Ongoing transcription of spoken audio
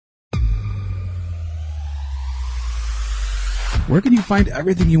Where can you find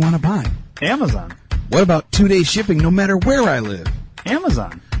everything you want to buy? Amazon. What about 2-day shipping no matter where I live?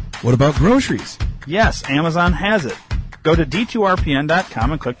 Amazon. What about groceries? Yes, Amazon has it. Go to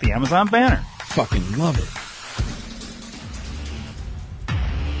d2rpn.com and click the Amazon banner. Fucking love it.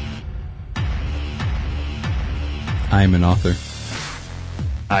 I am an author.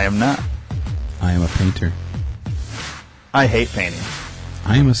 I am not. I am a painter. I hate painting.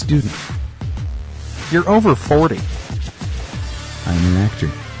 I am a student. You're over 40. I am an actor.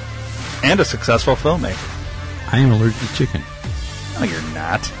 And a successful filmmaker. I am allergic to chicken. No, you're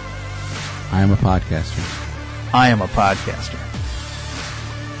not. I am a podcaster. I am a podcaster.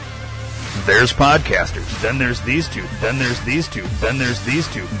 There's podcasters. Then there's these two. Then there's these two. Then there's these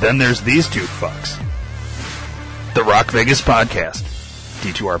two. Then there's these two fucks. The Rock Vegas Podcast.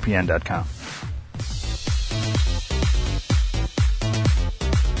 D2RPN.com.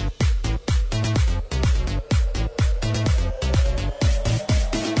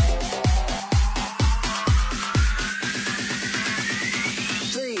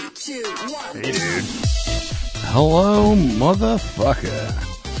 Hey, dude. Hello, motherfucker.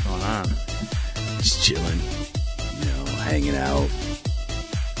 What's going on? Just chilling. You know, hanging out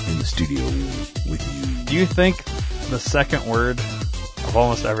in the studio with you. Do you think the second word of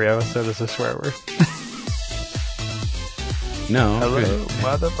almost every episode is a swear word? No. Hello, good.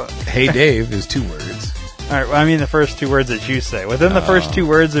 motherfucker. Hey, Dave is 2 words. All right, well, I mean the first 2 words that you say. Within the first 2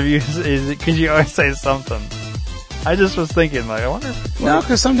 words of you, could you always say something? I just was thinking, like, I wonder if... No,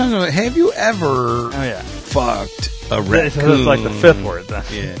 because sometimes I'm like, have you ever yeah. fucked a So raccoon? it's like the 5th word, then.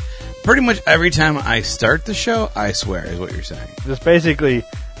 Yeah. Pretty much every time I start the show, I swear, is what you're saying. Just basically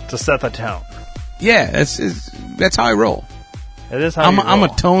to set the tone. Yeah, that's how I roll. It is how I'm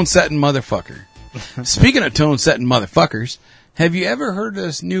a tone-setting motherfucker. Speaking of tone-setting motherfuckers, have you ever heard of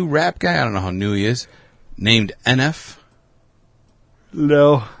this new rap guy? I don't know how new he is. Named NF?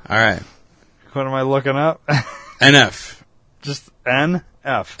 No. All right. What am I looking up? NF. Just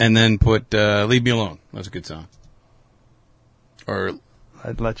NF. And then put Leave Me Alone. That's a good song. Or...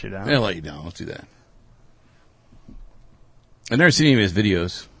 I'd let you down. I'll let you down. Let's do that. I've never seen any of his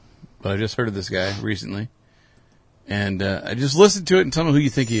videos, but I just heard of this guy recently. And I just listened to it and tell me who you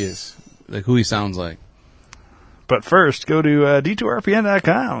think he is. Like, who he sounds like. But first, go to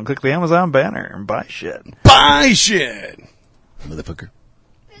d2rpn.com and click the Amazon banner and buy shit. Buy shit! Motherfucker.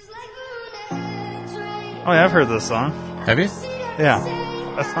 Oh, yeah, I've heard this song. Have you? Yeah.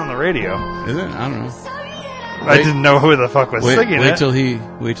 That's on the radio. Is it? I don't know. I didn't know who the fuck was singing wait it. till he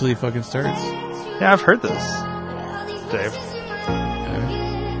fucking starts. Yeah, I've heard this, Dave.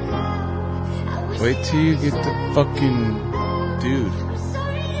 Wait till you get the fucking dude.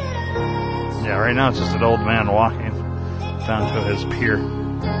 Yeah, right now it's just an old man walking down to his pier.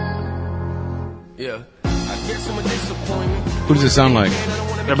 Yeah. I guess I'm a disappointment. Who does it sound like?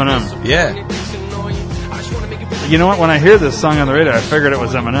 Eminem. Yeah. You know what? When I hear this song on the radio, I figured it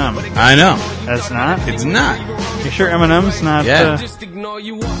was Eminem. I know. It's not? It's not. You sure Eminem's not? Yeah. Just ignore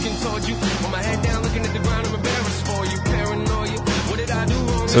you walking towards you. With my head down looking at the ground, I'm embarrassed for you. Paranoia. What did I do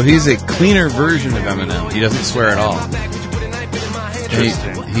wrong? So he's a cleaner version of Eminem. He doesn't swear at all.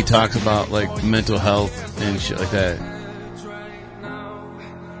 Interesting. He talks about like mental health and shit like that.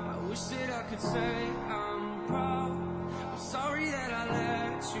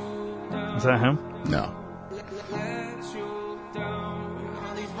 Is that him? No.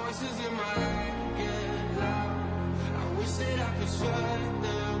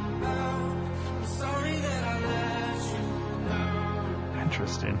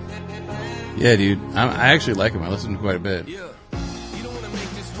 Interesting. Yeah, dude. I actually like him. I listen to him quite a bit.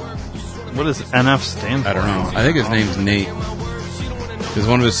 What does NF stand for? I don't know. I think his name's Nate. Because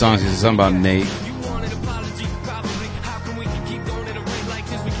one of his songs, he says something about Nate.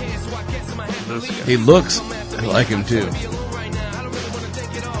 He looks like him, too.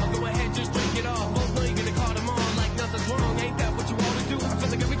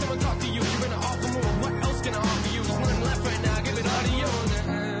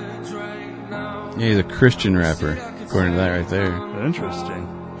 Yeah, he's a Christian rapper, according to that right there. Interesting.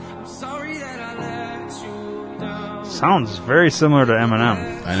 Sounds very similar to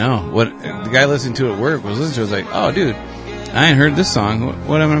Eminem. I know. What the guy listening to at work was listening to was like, oh, dude, I ain't heard this song.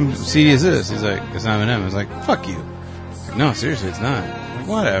 What Eminem CD is this? He's like, it's not Eminem. I was like, fuck you. Like, no, seriously, it's not. I'm like,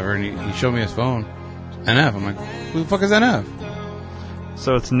 whatever. And he showed me his phone. NF. I'm like, who the fuck is NF?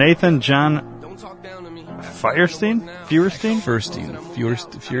 So it's Nathan John Feuerstein? Feuerstein? Feuerstein, yeah.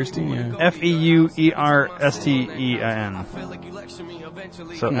 Feuerstein.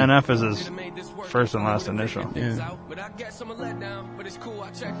 So NF is his first and last initial. Yeah.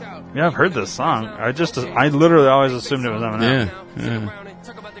 Yeah, I've heard this song. I literally always assumed it was Eminem. Yeah.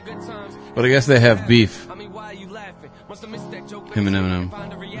 But I guess they have beef. Him and Eminem.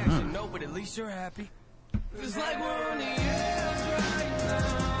 See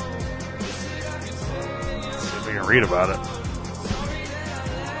if we can read about it.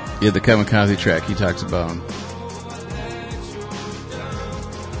 Yeah, the Kamikaze track he talks about him.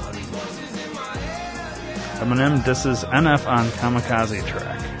 Eminem disses NF on Kamikaze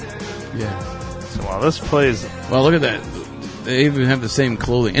track. Yeah. So while this plays... Well, look at that. They even have the same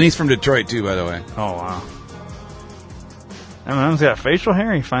clothing. And he's from Detroit, too, by the way. Oh, wow. Eminem's got facial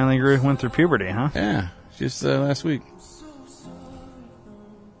hair. He finally went through puberty, huh? Yeah. Just last week.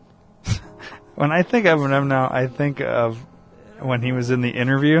 When I think of Eminem now, I think of when he was in The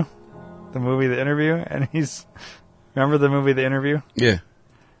Interview. The movie The Interview. And remember the movie The Interview? Yeah.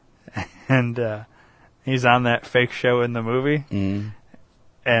 And he's on that fake show in the movie. Mm.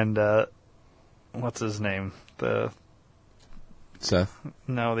 And what's his name? Seth?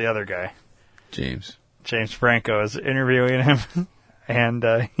 No, the other guy. James Franco is interviewing him. And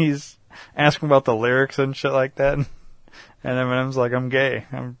he's asking about the lyrics and shit like that. And Eminem's like, I'm gay.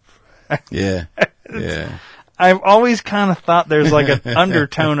 Yeah. Yeah. I've always kind of thought there's like an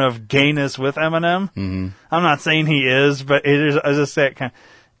undertone of gayness with Eminem. Mm-hmm. I'm not saying he is, but it is. I just say it kind of.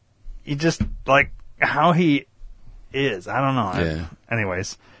 He just like how he is. I don't know. Yeah.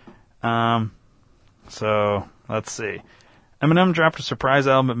 Anyways, so let's see. Eminem dropped a surprise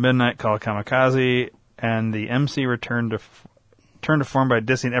album at midnight called Kamikaze, and the MC returned to form by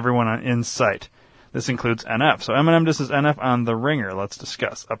dissing everyone in sight. This includes NF. So Eminem disses NF on The Ringer. Let's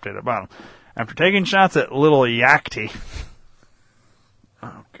discuss. Update at bottom. After taking shots at Lil Yachty.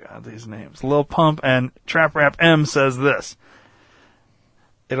 Oh, God, these names. Lil Pump and Trap Rap M says this.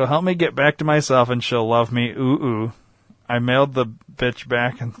 It'll help me get back to myself and she'll love me. Ooh, ooh. I mailed the bitch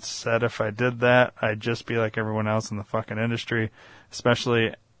back and said if I did that, I'd just be like everyone else in the fucking industry,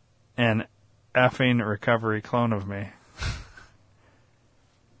 especially an effing recovery clone of me.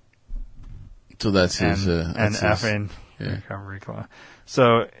 So that's his... effing recovery clone.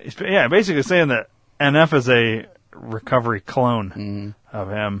 So, yeah, basically saying that NF is a recovery clone of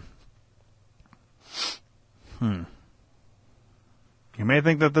him. You may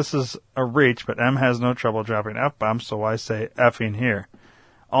think that this is a reach, but M has no trouble dropping F-bombs, so I say effing here.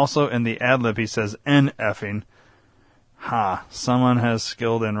 Also, in the ad-lib, he says N-effing. Ha, someone has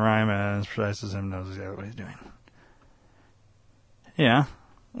skilled in rhyme and as precise as him knows exactly what he's doing. Yeah.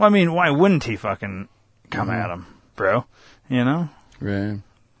 Well, I mean, why wouldn't he fucking come at him, bro? You know? Right.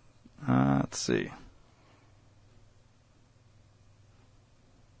 Let's see.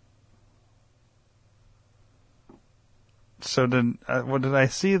 So did I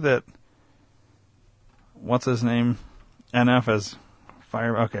see that? What's his name? NF as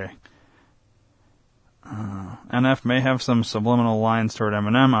fire. Okay. NF may have some subliminal lines toward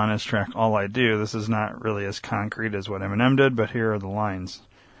Eminem on his track All I Do. This is not really as concrete as what Eminem did, but here are the lines.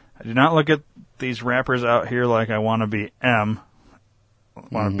 I do not look at these rappers out here like I want to be M.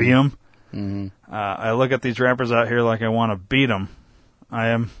 Want to be them. Mm-hmm. I look at these rappers out here like I want to beat them. I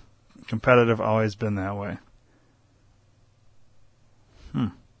am competitive, always been that way.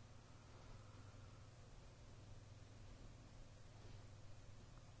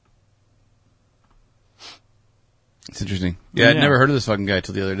 It's interesting. Yeah, I'd never heard of this fucking guy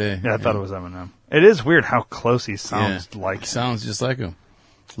till the other day. Yeah, I thought it was Eminem. It is weird how close he sounds like. Sounds just like him.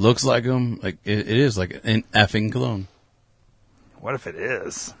 Looks like him. Like it is like an effing clone. What if it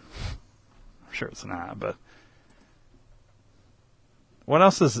is? I'm sure it's not, but what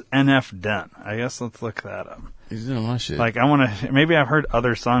else has NF done? I guess let's look that up. He's doing a lot of shit. Like, I want to, maybe I've heard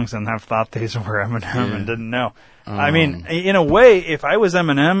other songs and have thought these were Eminem and didn't know. I mean, in a way, if I was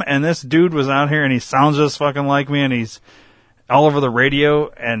Eminem and this dude was out here and he sounds just fucking like me and he's all over the radio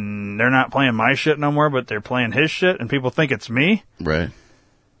and they're not playing my shit no more, but they're playing his shit and people think it's me. Right.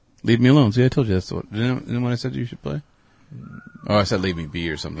 Leave me alone. See, I told you that's what. Didn't when I said you should play? Oh, I said leave me be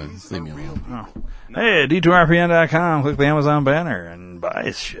or something. Just leave me alone. Oh. Hey, D2RPN.com. Click the Amazon banner and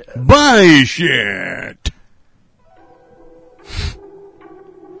buy shit. Buy shit!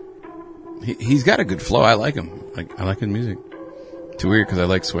 He's got a good flow. I like him. I like his music. It's weird because I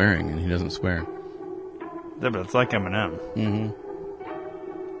like swearing and he doesn't swear. Yeah, but it's like Eminem. Mm-hmm.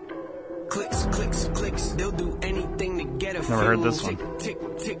 Clicks, clicks, clicks. They'll do anything to get a Never heard this one. Tick,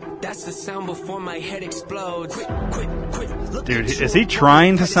 tick, tick. That's the sound before my head explodes. Quick, quick, quick. Look Dude, at is he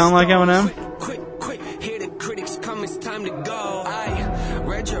trying to sound like Eminem? Quick, quick, quick. Hear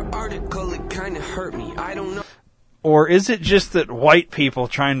hurt me. I don't know. Or is it just that white people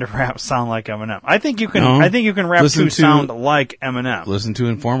trying to rap sound like Eminem? I think you can. No. I think you can rap Listen to to- sound like Eminem. Listen to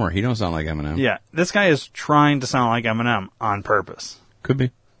Informer. He don't sound like Eminem. Yeah, this guy is trying to sound like Eminem on purpose. Could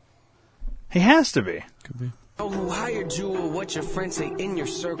be. He has to be. Could be. Who hired you or what your friends say in your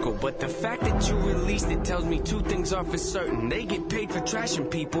circle, but the fact that you released it tells me two things are for certain. They get paid for trashing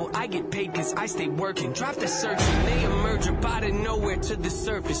people, I get paid cause I stay working. Drop the search and they emerge up out of nowhere to the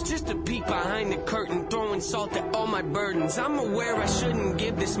surface, just a peek behind the curtain, throwing salt at all my burdens. I'm aware I shouldn't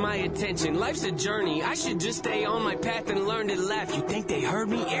give this my attention. Life's a journey, I should just stay on my path and learn to laugh. You think they heard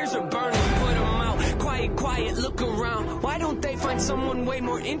me? Ears are burning, put them out. Quiet, quiet, look around. Why don't they find someone way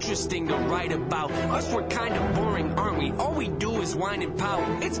more interesting to write about? Us, we're kind of boring, aren't we? All we do is whine and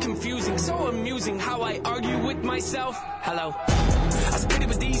pout. It's confusing, so amusing how I argue with myself. Hello. I spit it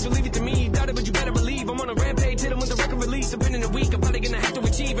with these, so leave it to me. Doubt it, but you better believe I'm on a rampage. Hit them with the record release. I've been in a week. I'm probably gonna have to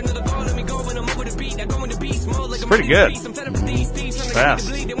achieve another goal. Let me go when I'm over the beat. I go in the beast mode like I'm pretty good. I'm fed up with these thieves trying to Fast.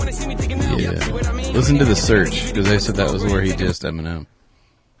 get me to bleed. They wanna see me taking out. Yeah. See what I mean? Listen to The Search, because they said that was where he dissed Eminem.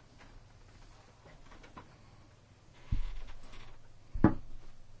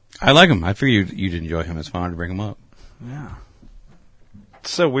 I like him. I figured you'd enjoy him. It's fun to bring him up. Yeah. It's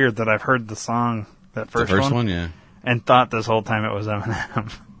so weird that I've heard the song, that The first one, yeah. and thought this whole time it was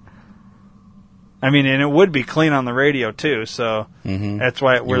Eminem. I mean, and it would be clean on the radio too, so that's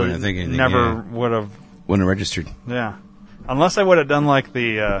why it would wouldn't think anything, never yeah. would have. Wouldn't have registered. Yeah, unless I would have done like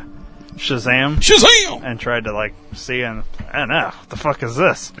the Shazam Shazam! and tried to like see and NF. What the fuck is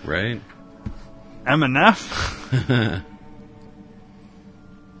this? Right? MNF?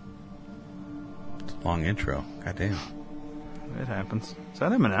 Long intro. Goddamn. It happens. Is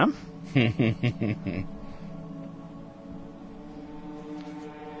that Eminem?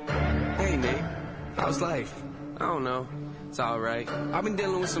 Hey, Nate. How's life? I don't know. It's alright. I've been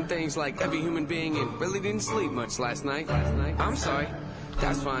dealing with some things like every human being and really didn't sleep much last night. I'm sorry.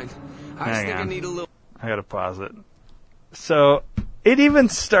 That's fine. I just Hang think I on. need a little... I gotta pause it. So, it even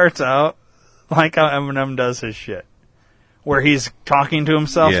starts out like how Eminem does his shit. Where he's talking to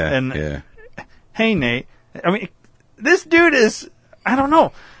himself Yeah, and, yeah. hey Nate, I mean, this dude is, I don't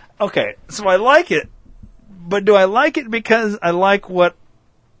know. Okay, so I like it, but do I like it because I like what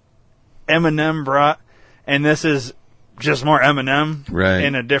Eminem brought, and this is just more Eminem Right.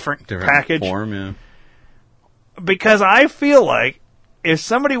 in a different Different package? form, yeah. Because I feel like if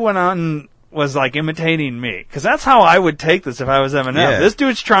somebody went on and was like imitating me, because that's how I would take this if I was Eminem. Yeah. This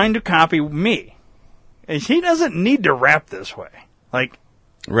dude's trying to copy me. And he doesn't need to rap this way. Like,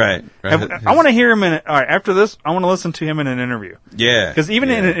 Right. I want to hear him in it. All right, after this, I want to listen to him in an interview. Yeah. Because even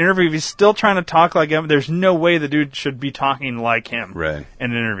in an interview, if he's still trying to talk like him, there's no way the dude should be talking like him Right.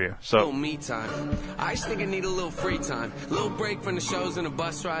 in an interview. little So, me time. I just think I need a little free time. Little break from the shows and the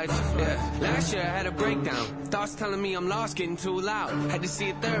bus rides. Yeah. Last year I had a breakdown. Thoughts telling me I'm lost, getting too loud. Had to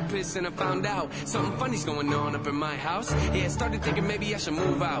see a therapist and I found out something funny's going on up in my house. Yeah, started thinking maybe I should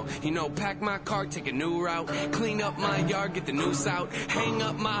move out. You know, pack my car, take a new route. Clean up my yard, get the noose out. Hang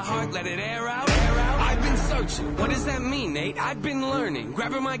up my heart, let it air out. I've been searching. What does that mean, Nate? I've been learning.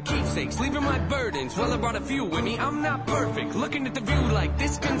 Grabbing my keepsakes, leaving my burdens. Well, I brought a few with me. I'm not perfect. Looking at the view like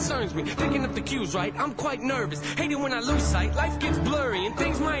this concerns me. Picking up the cues right. I'm quite nervous. Hate it when I lose sight. Life gets blurry and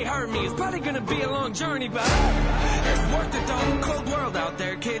things might hurt me. It's probably gonna be a long journey, but it's worth it though. Cold world out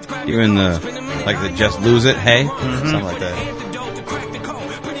there, kids. Grab your Even guns. the, Spend a minute, like I the Just know. Lose It, Hey? Mhm. Something like that. Antidote to crack the code.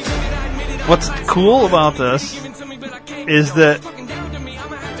 Pretty good that I admit it. what's cool about this is that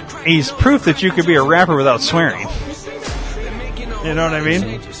he's proof that you could be a rapper without swearing. You know what I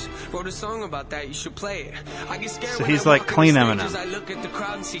mean? Wrote a song about that, you should play it. I get scared So when he's I like walk in clean the Eminem. stages. I look at the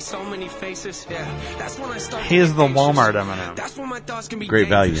crowd and see so many faces. Yeah, that's when I start He is to the get anxious. Walmart Eminem. That's when my thoughts can be Great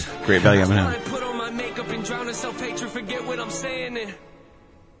value. dangerous. Great value, That's when Eminem. I put on my makeup and drown in self-hatred, forget what I'm saying. And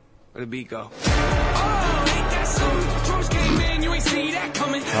where the beat go? Oh, ain't that something? Drums came in, you ain't see that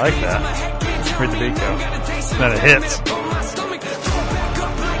coming. I like that. Where'd the beat go? That it hits. On my stomach, throw it back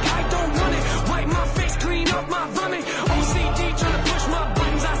up like I don't want it. Wipe my face, clean up my vomit. OCD trying to push my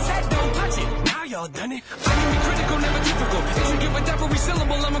buttons. I said don't touch it. Now y'all done it. I can be critical, never typical. Intricate with every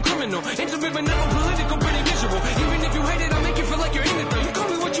syllable, I'm a criminal. Intimate but never political, pretty visual. Even if you hate it, I'll make you feel like you're in it though. You call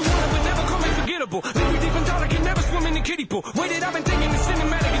me what you want, but never call me forgettable. Leave me deep in thought, I can never swim in the kiddie pool. Waited, I've been thinking the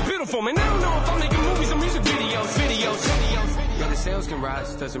cinematic is beautiful. Man, I don't know if I'm making movies or music videos. Yo, the sales can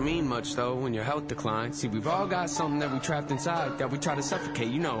rise, doesn't mean much though when your health declines. See, we've all got something that we trapped inside that we try to suffocate,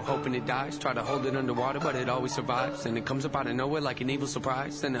 you know, hoping it dies. Try to hold it underwater, but it always survives. And it comes up out of nowhere like an evil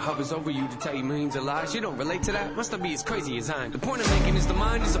surprise. Then it hovers over you to tell you millions of lies. You don't relate to that? Must not be as crazy as I am. The point I'm making is the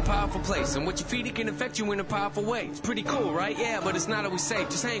mind is a powerful place, and what you feed it can affect you in a powerful way. It's pretty cool, right? Yeah, but it's not always safe.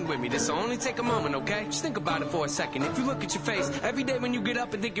 Just hang with me. This'll only take a moment, okay? Just think about it for a second. If you look at your face every day when you get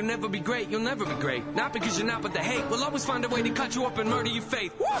up and think you'll never be great, you'll never be great. Not because you're not, but the hate will always find a way to cut you up and murder your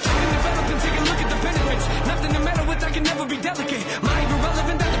faith. Woo! And develop and take a look at the benefits. Nothing to meddle with that can never be delicate. Mind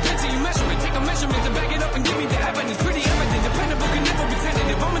irrelevant, that depends how you measure it. Take a measurement to back it up and give me the evidence. Pretty evident, dependable, can never be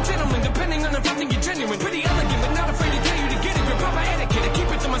tentative. I'm a gentleman, depending on if I think you're genuine. Pretty elegant, but not afraid to tell you to get it. Your proper etiquette, I keep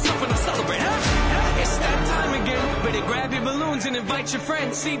it to myself when I celebrate. It's that time again. Better grab your balloons and invite your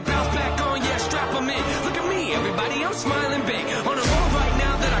friends. Seat belts back on, yeah, strap them in. Look at me, everybody, I'm smiling big. On a roll right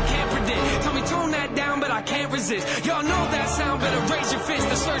now that I can't predict. Tell me tone that down, but I can't resist. Y'all know that sound, better raise your fist.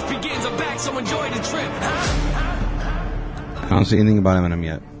 The search begins, I'm back, so enjoy the trip. I don't see anything about Eminem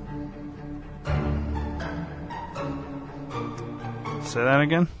yet. Say that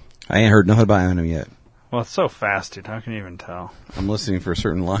again? I ain't heard nothing about Eminem yet. Well, it's so fast, dude. How can you even tell? I'm listening for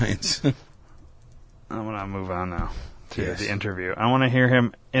certain lines. I'm going to move on now to Yes. the interview. I want to hear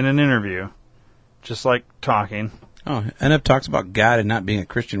him in an interview, just like talking. Oh, NF talks about God and not being a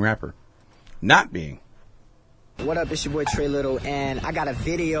Christian rapper. Not being. What up, it's your boy Trey Little, and I got a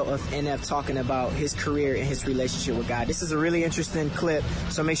video of NF talking about his career and his relationship with God. This is a really interesting clip,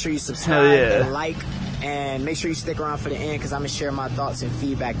 so make sure you subscribe Hell yeah. and like, and make sure you stick around for the end, because I'm going to share my thoughts and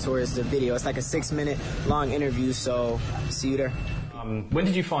feedback towards the video. It's like a 6-minute long interview, so see you there. When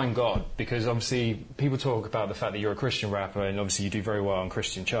did you find God? Because obviously people talk about the fact that you're a Christian rapper and obviously you do very well on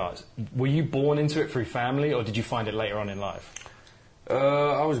Christian charts. Were you born into it through family, or did you find it later on in life?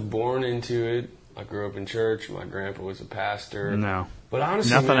 I was born into it. I grew up in church. My grandpa was a pastor. No. But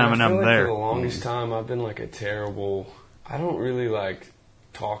honestly, Nothing man, I Eminem feel like there. for the longest time I've been like a terrible... I don't really like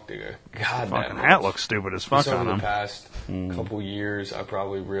talk to God that Fucking much. hat looks stupid as fuck Just on over him. the past couple years, I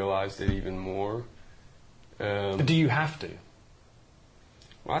probably realized it even more. But do you have to?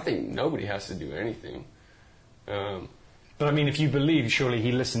 Well, I think nobody has to do anything. But I mean, if you believe, surely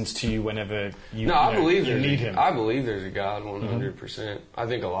he listens to you whenever you, I believe you need him. I believe there's a God 100%. I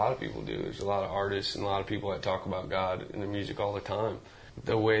think a lot of people do. There's a lot of artists and a lot of people that talk about God in their music all the time.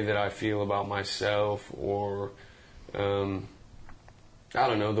 The way that I feel about myself, or I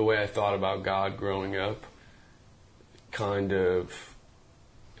don't know, the way I thought about God growing up, kind of,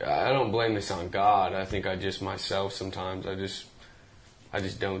 I don't blame this on God. I think I just myself sometimes, I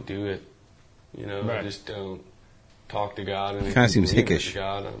just don't do it. You know, Right. I just don't talk to God. And Kinda seems believe there's hickish. a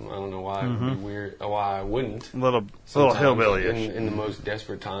God. I don't know why it would be weird. Why I wouldn't. Little Sometimes, hillbilly-ish. in the most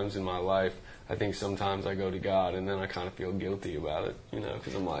desperate times in my life, I think sometimes I go to God and then I kind of feel guilty about it. You know,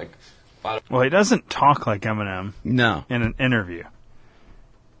 because I'm like, Well, he doesn't talk like Eminem No. in an interview.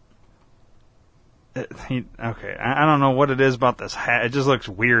 I don't know what it is about this hat. It just looks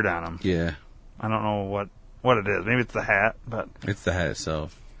weird on him. Yeah. I don't know what it is. Maybe it's the hat, but It's the hat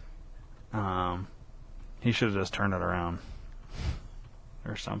itself. he should have just turned it around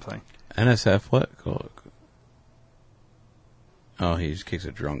or something. NSF, what? Oh, he just kicks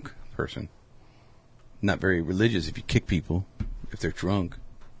a drunk person. Not very religious if you kick people, if they're drunk.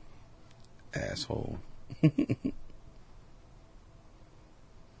 Asshole. You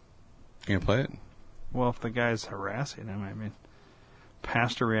gonna play it? Well, if the guy's harassing him, I mean,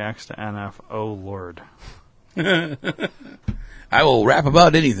 pastor reacts to NF. Oh Lord. I will rap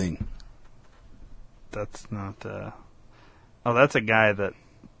about anything. That's not. Oh, that's a guy that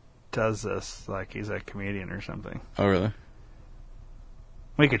does this like he's a comedian or something. Oh, really?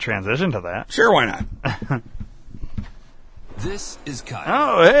 We could transition to that. Sure, why not? This is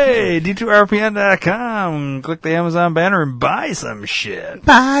Kyle. Oh, hey, D2RPN.com. Click the Amazon banner and buy some shit.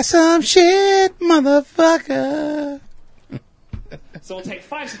 Buy some shit, motherfucker. So we'll take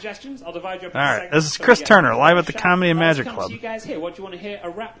 5 suggestions. I'll divide you up. All into right, segments this is so Chris we get Turner, a live at the shot. Comedy and Let's Magic come Club. to you guys here. What do you want to hear a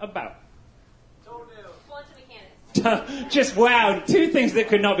rap about? Quantum mechanics. Just wow, 2 things that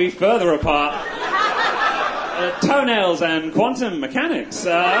could not be further apart. Toenails and quantum mechanics.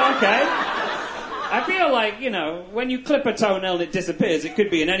 Okay. I feel like, you know, when you clip a toenail and it disappears, it could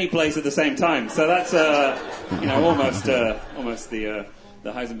be in any place at the same time. So that's, you know, almost the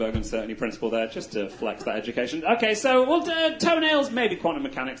Heisenberg uncertainty principle there, just to flex that education. Okay, so well, toenails, maybe quantum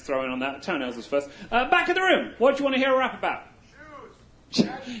mechanics, throw in on that. Toenails was first. Back of the room. What do you want to hear a rap about?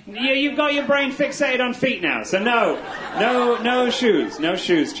 You've got your brain fixated on feet now, so no shoes. No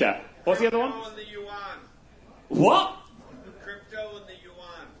shoes, chap. What's the other one? What? Crypto and the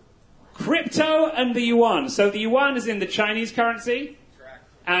yuan. Crypto and the yuan. So the yuan is in the Chinese currency,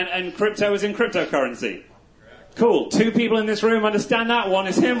 and crypto is in cryptocurrency. Cool. 2 people in this room understand that. One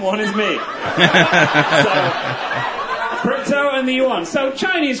is him, one is me. So, crypto and the yuan. So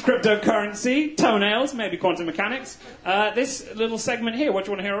Chinese cryptocurrency, toenails, maybe quantum mechanics. This little segment here, what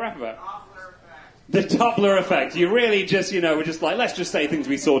do you want to hear a rap about? The Doppler effect. You really just, we're just like, let's just say things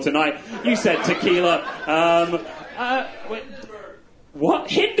we saw tonight. You said tequila. Wait, what?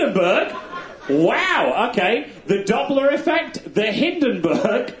 Hindenburg? Wow, okay. The Doppler effect, the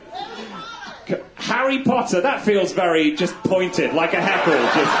Hindenburg. Harry Potter, that feels very just pointed, like a heckle.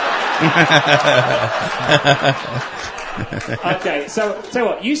 Just... Okay, so tell you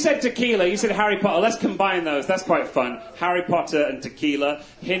what, you said tequila, you said Harry Potter. Let's combine those, that's quite fun. Harry Potter and tequila,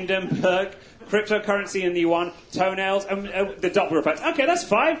 Hindenburg, cryptocurrency and the yuan, toenails, and the Doppler effect. Okay, that's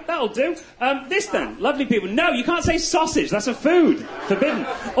 5. That'll do. This then, lovely people. No, you can't say sausage. That's a food. Forbidden.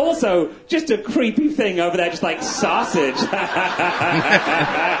 Also, just a creepy thing over there, just like sausage.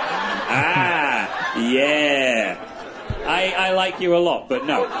 Yeah. I like you a lot, but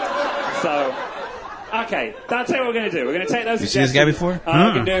no. So, okay, that's what we're going to do. We're going to take those suggestions. You seen this guy before?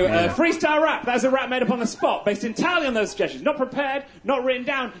 We can do freestyle rap. That's a rap made up on the spot, based entirely on those suggestions. Not prepared, not written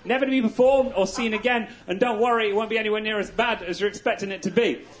down, never to be performed or seen again. And don't worry, it won't be anywhere near as bad as you're expecting it to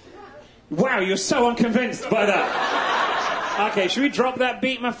be. Wow, you're so unconvinced by that. Okay, should we drop that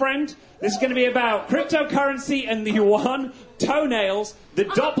beat, my friend? This is going to be about cryptocurrency and the yuan, toenails, the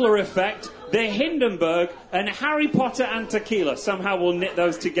Doppler effect, the Hindenburg, and Harry Potter and tequila. Somehow we'll knit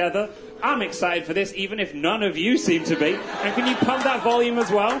those together. I'm excited for this, even if none of you seem to be. And can you pump that volume as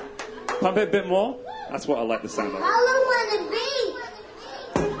well? Pump it a bit more. That's what I like the sound of.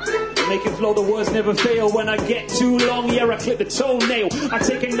 Make it flow, the words never fail. When I get too long, yeah, I clip the toenail. I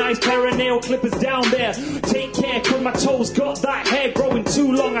take a nice pair of nail clippers down there. Take care, cause my toes got that hair growing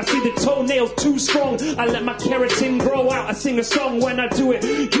too long. I see the toenails too strong. I let my keratin grow out. I sing a song when I do it.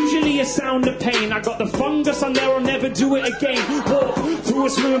 Usually a sound of pain. I got the fungus on there, I'll never do it again. Walk through a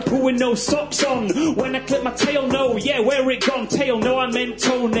swimming pool with no socks on. When I clip my tail, no, yeah, where it gone? Tail, no, I meant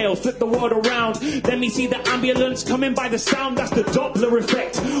toenail. Flip the word around. Then me see the ambulance coming by the sound. That's the Doppler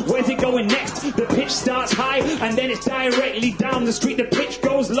effect. Where's it going next? The pitch starts high and then it's directly down the street. The pitch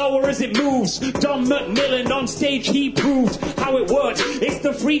goes lower as it moves. Don McMillan on stage, he proved how it works. It's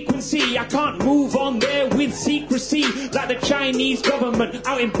the frequency. I can't move on there with secrecy like the Chinese government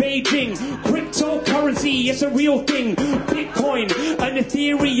out in Beijing. Cryptocurrency, it's a real thing. Bitcoin and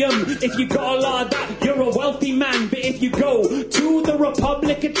Ethereum. If you got a lot of that, you're a wealthy man. But if you go to the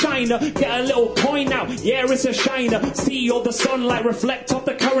Republic of China, get a little coin out. Yeah, it's a shiner. See all the sunlight reflect off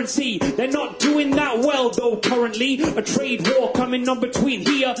the currency. They're not doing that well though currently. A trade war coming on between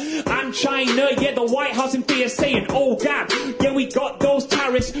here and China. Yeah, the White House in fear saying, oh God, yeah, we got those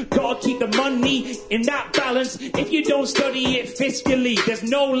tariffs. Gotta keep the money in that balance. If you don't study it fiscally, there's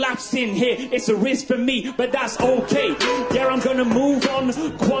no laughs in here. It's a risk for me, but that's okay. Yeah, I'm gonna move on.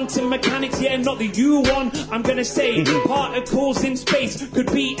 Quantum mechanics, yeah, not the U one. I'm gonna say particles in space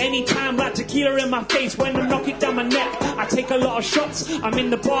could be any time like tequila in my face. When I knock it down my neck, I take a lot of shots. I'm in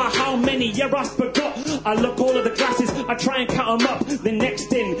the bar, how many? Yeah, I forgot. I look all of the glasses, I try and count them up. The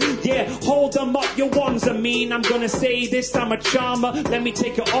next in, yeah, hold them up. Your ones are mean. I'm gonna say this, I'm a charmer. Let me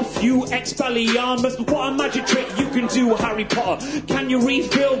take it off you, Expelliarmus. What a magic trick you can do, Harry Potter. Can you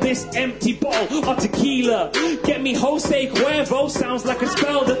refill this empty bottle of tequila? Get me Jose Cuervo, sounds like a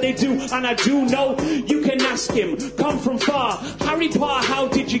spell that they do. And I do know, you can ask him, come from far. Harry Potter, how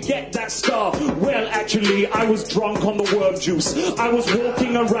did you get that star? Well, actually, I was drunk on the worm juice. I was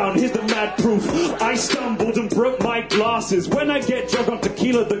walking around, here's the mad proof. I stumbled and broke my glasses. When I get drunk on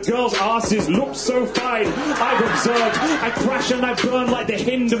tequila, the girls' asses look so fine. I've observed, I crash and I burn like the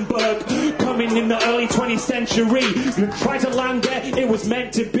Hindenburg. Coming in the early 20th century. You tried to land there, it was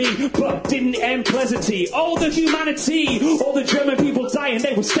meant to be, but didn't end pleasantly. All the humanity, all the German people dying,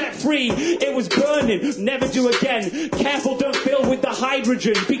 they were set free. It was burning, never do again. Careful, don't fill with the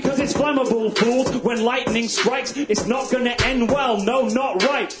hydrogen, because it's flammable, fools. When lightning strikes, it's not gonna end well. No, not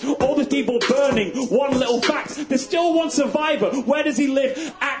right. All the people burning. One little fact, there's still one survivor. Where does he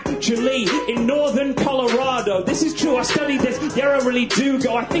live? Actually, in northern Colorado. This is true, I studied this. Yeah, I really do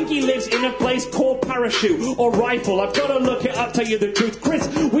go. I think he lives in a place called Parachute or Rifle. I've got to look it up, tell you the truth. Chris,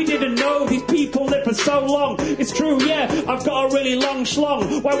 we didn't know these people live for so long. It's true, yeah, I've got a really long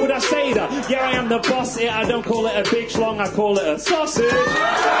schlong. Why would I say that? Yeah, I am the boss here. I don't call it a big schlong, I call it a sausage. He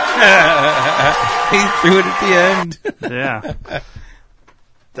threw it at the end. Yeah.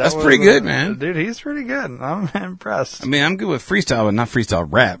 That's pretty good, man. Dude, he's pretty good. I'm impressed. I mean, I'm good with freestyle, but not freestyle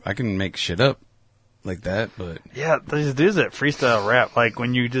rap. I can make shit up. like that, but Yeah, these dudes that freestyle rap, like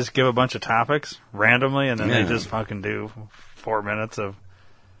when you just give a bunch of topics randomly and then they Yeah. just fucking do 4 minutes of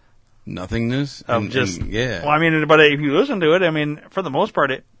nothingness. yeah. Well, I mean, but if you listen to it, I mean, for the most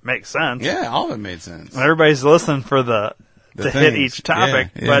part, it makes sense. Yeah, all of it made sense. Everybody's listening for to hit things. each topic,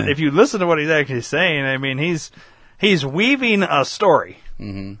 Yeah, but yeah. if you listen to what he's actually saying, I mean, he's weaving a story,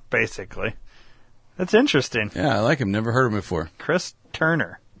 basically. That's interesting. Yeah, I like him. Never heard him before. Chris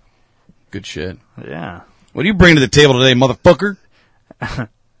Turner. Good shit. Yeah. What do you bring to the table today, motherfucker?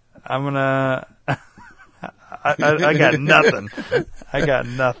 I'm gonna. I got nothing. I got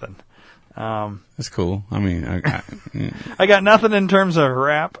nothing. That's cool. I mean, I got nothing in terms of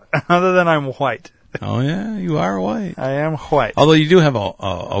rap, other than I'm white. oh yeah, you are white. I am white. Although you do have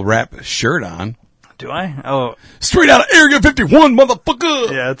a rap shirt on. Do I? Oh, Straight out of Area 51,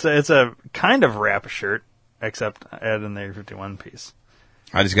 motherfucker! yeah. It's a kind of rap shirt, except add in the Area 51 piece.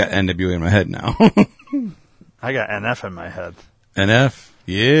 I just got NWA in my head now. I got NF in my head. NF?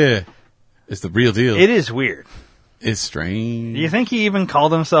 Yeah. It's the real deal. It is weird. It's strange. Do you think he even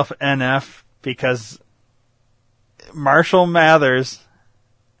called himself NF because Marshall Mathers,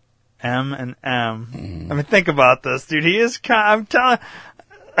 M and M? I mean, think about this, dude. He is. I'm telling.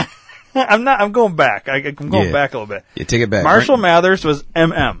 I'm going back. I'm going Yeah. back a little bit. Yeah, take it back. Marshall Mathers was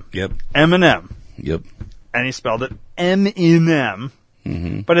MM. Yep. Eminem. Yep. And he spelled it M-in-M.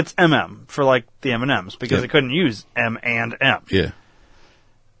 But it's MM for like the M&Ms because Yep. they couldn't use M and M. Yeah.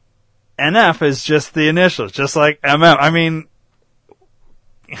 NF is just the initials, just like MM. I mean,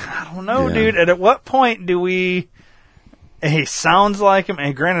 I don't know, Yeah. dude. And at what point do we... He sounds like him,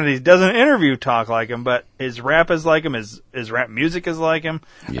 and granted, he doesn't interview talk like him, but his rap is like him, his rap music is like him.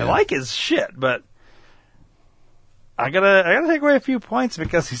 Yeah. I like his shit, but I gotta take away a few points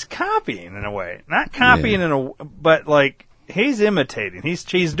because he's copying in a way. Not copying but like, he's imitating. He's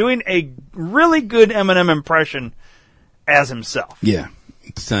doing a really good Eminem impression as himself. Yeah.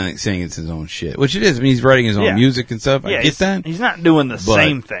 Saying it's his own shit. Which it is. I mean, he's writing his own Yeah. music and stuff. I get that. He's not doing the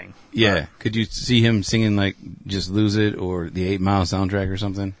same thing. Yeah. Could you see him singing like Just Lose It or the 8 Mile soundtrack or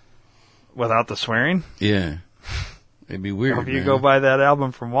something? Without the swearing. Yeah. It'd be weird. If you man. go buy that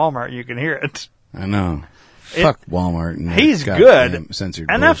album from Walmart, you can hear it. I know. Fuck Walmart. And He's their good. goddamn censored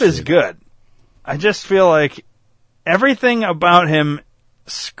NF is bullshit. good. I just feel like everything about him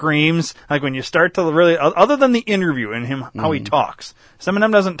screams, like when you start to really, other than the interview and him, how he talks. Some of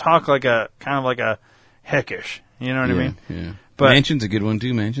them doesn't talk like a, kind of like a heckish. You know what I mean? Yeah. But- Mansion's a good one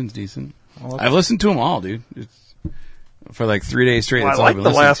too. Mansion's decent. Well, I've listened to them all, dude. It's, for like 3 days straight. Well, I that's all like I've been the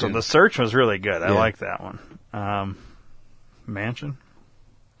listening last to. one. The Search was really good. I Yeah. like that one. Mansion?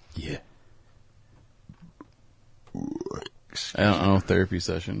 Yeah. I don't know, therapy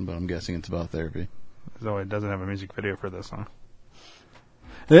session, but I'm guessing it's about therapy. Though it doesn't have a music video for this song.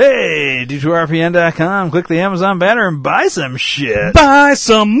 Hey, D2RPN.com. Click the Amazon banner and buy some shit. Buy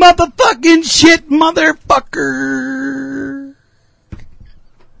some motherfucking shit, motherfucker!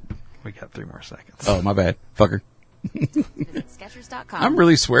 We got 3 more seconds. Oh, my bad. Fucker. Skechers.com. I'm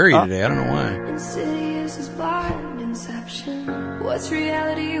really sweary today. I don't know why. Insidious is blind inception. What's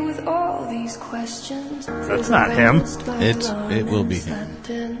reality with all these questions? That's not him. It will be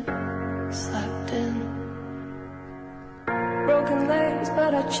him. Slept in. Broken legs,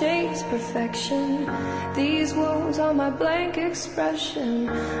 but I chase perfection. These wounds are my blank expression.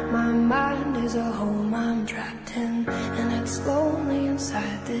 My mind is a home I'm trapped in, and it's lonely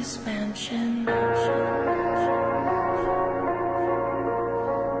inside this mansion.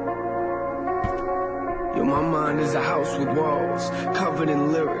 Yo, my mind is a house with walls, covered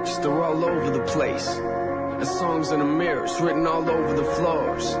in lyrics, they're all over the place. And songs in the mirrors, written all over the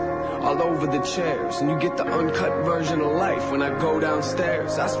floors, all over the chairs. And you get the uncut version of life when I go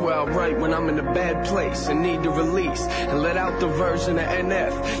downstairs. That's where I write when I'm in a bad place and need to release, and let out the version of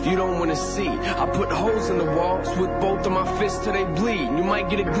NF you don't want to see. I put holes in the walls with both of my fists till they bleed. And you might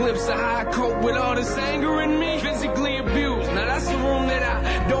get a glimpse of how I cope with all this anger in me. Physically abused, now that's a room that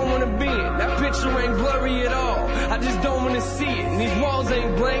I don't want to be in. That picture ain't blurry at all, I just don't want to see it. And these walls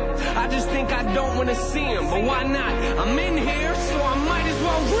ain't blank, I just think I don't want to see them. But why not? I'm in here, so I might as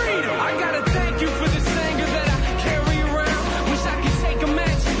well read them. I gotta thank you for this anger that I carry around. Wish I could take a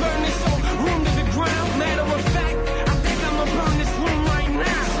match and burn this whole room to the ground. Matter of fact, I think I'ma burn this room right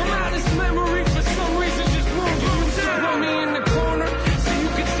now. Somehow this memory for some reason just won't go down. Put me in the corner so you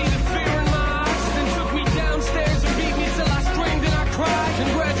could see the fear in my eyes. Then took me downstairs and beat me till I screamed and I cried.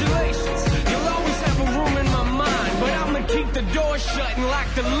 Congratulations, you'll always have a room in my mind, but I'ma keep the door shut and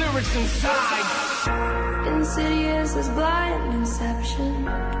lock the lyrics inside. Insidious is blind inception.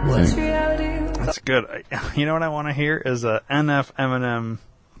 What's reality? That's good. You know what I want to hear is a NF Eminem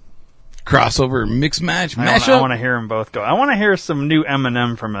crossover mix match I mashup. want to hear them both go. I want to hear some new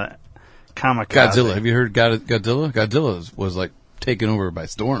Eminem from a Kamikaze. Godzilla. Have you heard Godzilla? Godzilla was like taken over by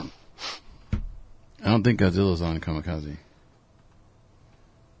storm. I don't think Godzilla's on Kamikaze.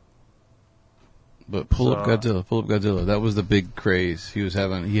 But pull up Godzilla. That was the big craze. He had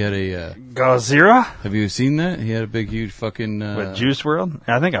a Godzilla? Have you seen that? He had a big, huge fucking With Juice WRLD?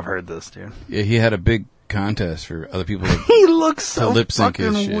 I think I've heard this, dude. Yeah, he had a big contest for other people. To, He looks so lip sync his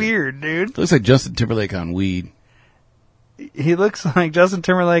fucking shit. weird, dude. Looks like Justin Timberlake on weed. He looks like Justin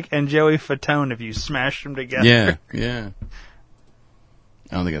Timberlake and Joey Fatone if you smashed them together. Yeah, yeah.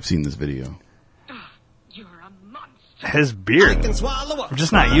 I don't think I've seen this video. His beard. I'm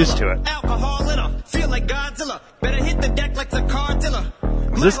just not used to it. Alcohol in her, feel like Godzilla. Better hit the deck like the Cardilla.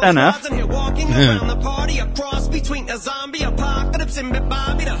 Is this NF?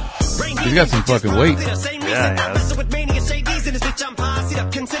 He's got some fucking weight. Yeah, he has.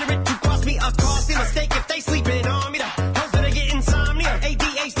 Consider it to cost me a costly mistake if they sleeping on me. The hoes that get insomnia,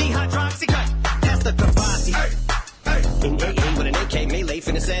 ADHD, hydroxycut. That's the Kavasi. In AA with an AK melee,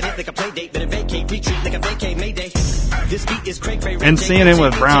 finna set it like a play date, better vacate, retreat like a vacate mayday. This beat is cray cray. And seeing him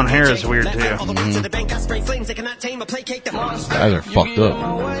with brown hair is weird too. Guys are fucked up.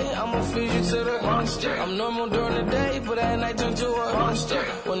 I'm normal during the day, but at night turn to a monster.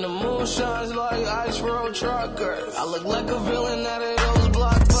 When the moon shines like ice road trucker, I look like a villain out of those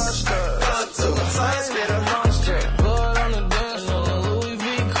blockbusters. Up to the fire, spit a monster. Blood on the dance floor, Louis V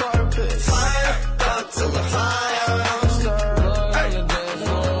carpet. Fire, up to the fire.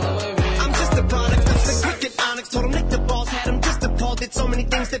 I'm just a product of the cricket onyx. Told him lick the balls, had him just appalled. Did so many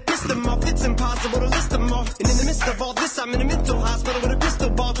things that pissed him off. It's impossible to list them all. And in the midst of all this, I'm in a mental hospital with a crystal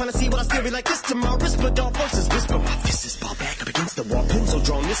ball, trying to see what I still be like this tomorrow. Rispadol versus whisper. My fist is ball back up against the wall, pencil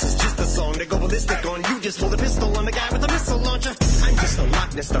drawn. This is just a song to go ballistic on. You just hold a pistol on the guy with a missile launcher. I'm just a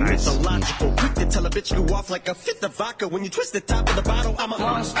Loch Ness, the mythological. Quick to tell a bitch you off like a fifth of vodka. When you twist the top of the bottle, I'm a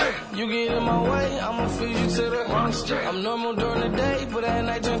monster. You get in my way, I'ma feed you to the monster. I'm normal during the day, but at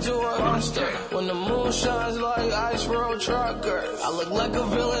night turn to a monster. When the moon shines like ice road trucker, I look like a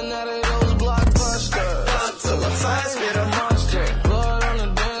villain out of those blockbusters. Up to the fire, spit a monster. Blood on the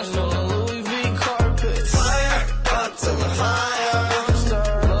dance floor, Louis V carpet. Fire, up to the fire.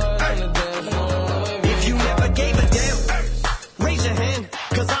 Blood on the dance floor. If you never gave a damn, raise your hand,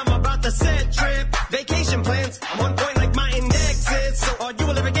 cause I'm about to set trip. Vacation plans, I'm on point like my index is. So all you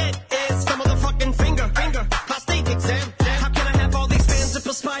will ever get is the motherfucking finger. Prostate exam. How can I have all these fans that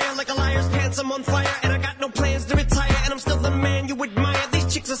perspire like a liar's pants? I'm on fire and I got no plans to retire. And I'm still the man you admire.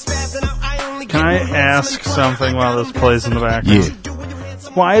 These chicks are spazzing out. I only Can I ask something while this plays in the background?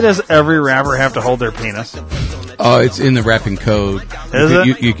 Yeah. Why does every rapper have to hold their penis? Oh, it's in the rapping code. Is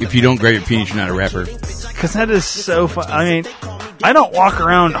it? If you don't grab your penis, you're not a rapper. Because that is so fun. I mean, I don't walk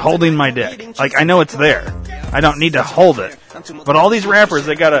around holding my dick. Like, I know it's there. I don't need to hold it. But all these rappers,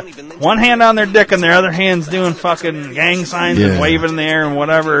 they got one hand on their dick and their other hand's doing fucking gang signs and waving in the air and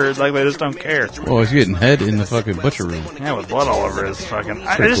whatever. It's like they just don't care. Well, he's getting head in the fucking butcher room. Yeah, with blood all over his fucking...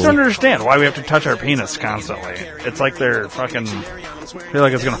 I just don't understand why we have to touch our penis constantly. It's like they're fucking... feel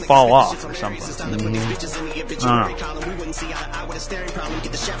like it's gonna fall off or something. I don't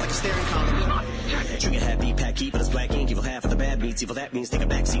know. Trigger happy pack, keep it as black ink, evil half of the bad meats, evil that means take a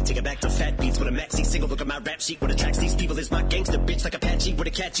back seat, take it back to fat beats with a maxi single, look at my rap sheet, what attracts these people is my gangster bitch like Apache with a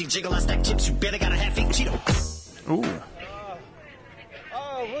catchy jiggle, I stack chips, you better got a half-eat Cheeto. Ooh.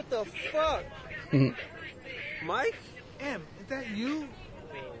 Oh, what the fuck? Mike? Em, is that you?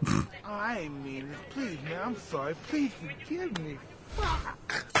 Oh, I ain't mean it. Please, man, I'm sorry. Please forgive me. Fuck.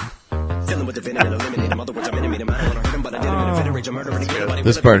 Filling with the venom and eliminate him. Other words, I'm intimate. I don't hurt him, but I didn't invent rage. I'm murdering anybody.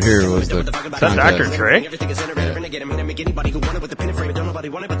 This part here was the Is that Dr. Dre?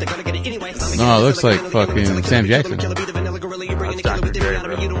 No, it looks like fucking Sam Jackson. That's Dr. Dre,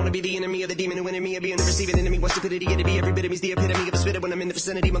 bro. You don't want to be the enemy of the demon who enemy of being the receiving enemy. What stupidity it'd be? Every bit of me's the epitome of a spitter when I'm in the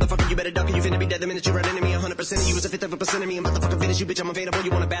vicinity. Motherfucker, you better duck or you finna be dead the minute you're an enemy. 100% of you is a fifth of a percent of me. I'm about to fucking finish you, bitch. I'm available.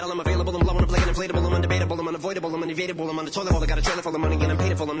 You want to battle? I'm available. I'm blowing up like an inflatable. I'm undebatable. I'm unavoidable. I'm unevadable. I'm on the toilet bowl. I got a trailer full of money and I'm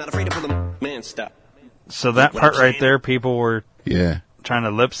paid for. I'm not afraid to pull them. Man, stop. So that part right there, people were trying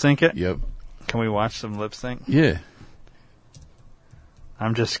to lip sync it? Yep. Can we watch some lip sync? Yeah.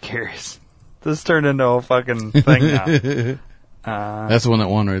 I'm just curious. This turned into a fucking thing now. That's the one that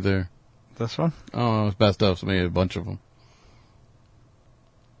won right there. This one? Oh, it's best of, so maybe a bunch of them.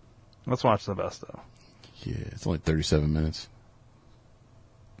 Let's watch the best of. Yeah, it's only 37 minutes.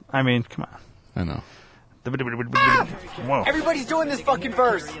 I mean, come on. I know. Whoa. Everybody's doing this fucking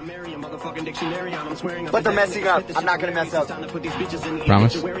verse. But they're messing up. I'm not gonna mess up.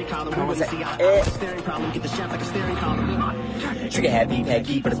 Promise? Trigger happy,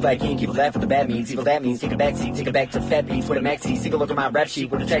 packy, but it's black ink. Evil laugh at the bad means. Evil that means. Take a back seat, take it back to fat beats with a maxi. Take a look at my rap sheet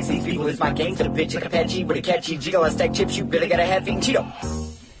with a text. These people is my gang to the bitch like Apache with a catchy jiggle. I stack chips, you really gotta have eating Cheeto.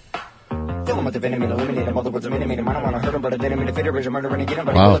 Fill him with the venom and eliminate him. Other words, eliminate him. I don't wanna hurt him, but I did him in a fit of rage. I'm murdering again.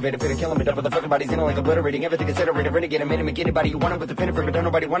 But elevator, fit to kill him. Double the fucking bodies in like obliterating. Everything considerated. Renegade him. Made him get anybody who wanted with the pen and but don't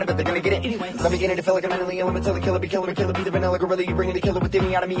nobody want it, but they're gonna get it anyway. So I'm beginning to feel like I'm mentally ill. Until the killer be killer, be the vanilla gorilla. You bringing the killer within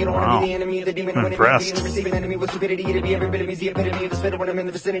me out of me. You don't wanna be the enemy of the demon. When it be the receiving enemy with stupidity, it'd be every bit of me's the epitome of the spitter when I'm in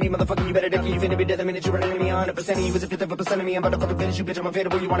the vicinity. Motherfucker, you better duck. You finna be dead the minute you're an enemy. 100% of you was a fifth of a percent of me. I'm about to fucking finish you, bitch. I'm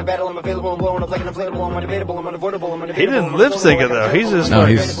available. You wanna battle? I'm available. I'm blowing up like an inflatable. I'm unavailable. I'm unavoidable. I'm unavailable. He didn't lip sync it though. He's just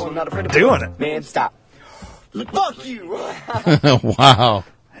doing it. Man, stop. Fuck you! Wow.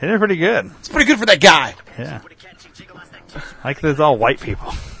 He did pretty good. It's pretty good for that guy. Yeah. Like there's all white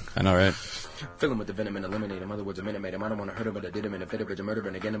people. I know, right? Fill him with the venom and eliminate him. Other words, eliminate him. I don't want to hurt him, but I did him in a fit of rage. I'm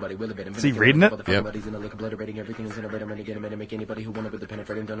murdering again. Nobody will evade him. Is he reading it? Yep. Everybody's in a lick, obliterating everything is in a red. I'm gonna get him and make anybody who wanted with the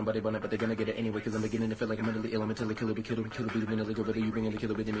penetrating. Don't nobody want it, but they're gonna get it anyway. Cause I'm beginning to feel like I'm mentally ill. I'm mentally killer, be killer, be the mentally gorilla. You bringing the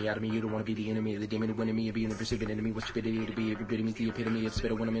killer within me out of me. You don't want to be the enemy of the demon who winning me. You're being the perceiving enemy. What's stupidity to be? Every bit of me's the epitome of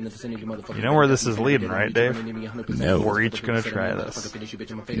spitter when I'm in the vicinity, motherfucker. You know where this is leading, right, Dave? No. We're each gonna try this.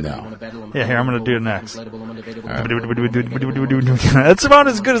 No. Yeah, here, I'm gonna do it next. That's about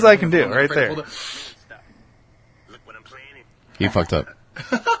as good as I can do, right there. He fucked up.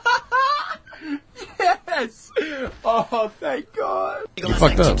 Yes! Oh, thank God. He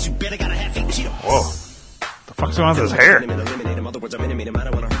fucked up. Whoa. The fuck's going on with his hair? This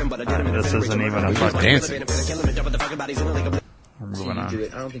isn't even a fucking dancing. We're moving on. I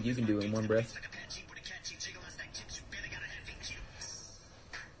don't think you can do it in one breath.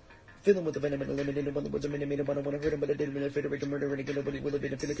 Fill him with the venom and eliminate him. Other words, eliminate him. I don't want to hurt him, but I did him in a fit of rage. I'm murdering again. Nobody will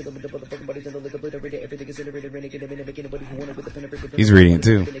evade him. Finna kill him with the motherfucking bodies in the lick, obliterated. Everything is iterated. Renegade him and make anybody who wanted with the pen and He's reading it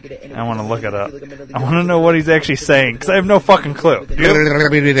too. I want to look it up. I want to know what he's actually saying, because I have no fucking clue. Do you have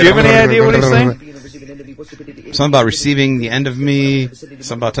any idea what he's saying? Something about receiving the end of me.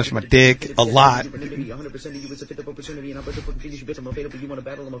 Something about touching my dick. A lot. I'm blowing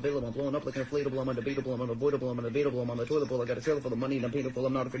up like an inflatable. I'm undebatable. I'm unavoidable. I'm unavailable. I'm on the toilet bowl. I got a trailer full of money and I'm painful.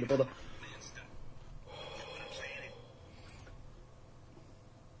 I'm not afraid to pull the.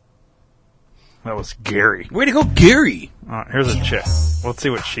 That was Gary. Way to go, Gary. Here's a chick. Let's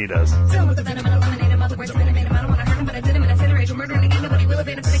see what she does.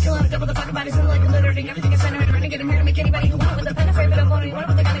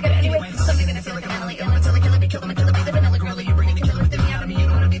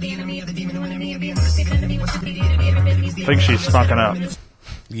 I think she's fucking up.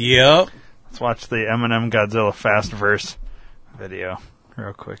 Yep. Let's watch the Eminem Godzilla Fast Verse video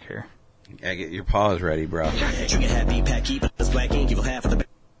real quick here. Yeah, get your paws ready, bro.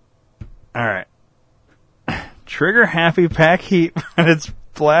 Alright. Trigger happy pack heat, but it's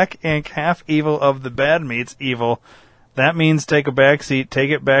black ink, half evil of the bad meets evil. That means take a back seat,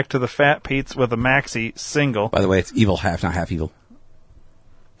 take it back to the fat Pete's with a maxi single. By the way, it's evil half, not half evil.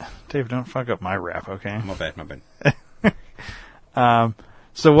 Dave, don't fuck up my rap, okay? My bad.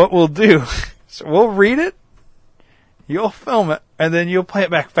 So what we'll do, so we'll read it, you'll film it, and then you'll play it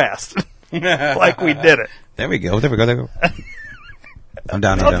back fast. Like we did it. There we go. I'm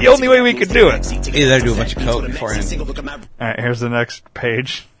down. That's the only way we could do it. Either do a bunch of coke beforehand. Alright, here's the next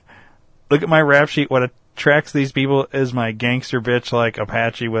page. Look at my rap sheet. What attracts these people is my gangster bitch like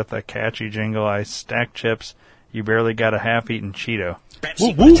Apache with a catchy jingle. I stack chips. You barely got a half-eaten Cheeto.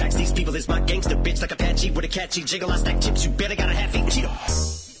 Woo, woo. These people is my gangster bitch like Apache with a catchy jiggle. I stack chips. You better got a half-eaten Cheeto.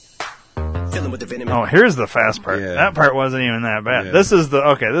 Oh, here's the fast part. Yeah. That part wasn't even that bad. Yeah. This is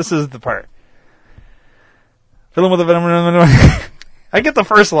the part. Fill him with the venom. I get the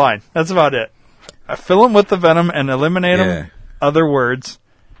first line. That's about it. I fill him with the venom and eliminate him. Other words.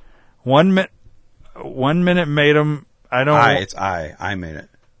 1 minute made him. I made it.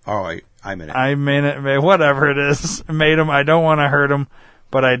 Oh, I made it. I made it. Whatever it is. Made him. I don't want to hurt him,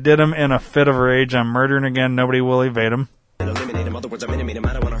 but I did him in a fit of rage. I'm murdering again. Nobody will evade him. Eliminate him. Other words, I'm intimate him.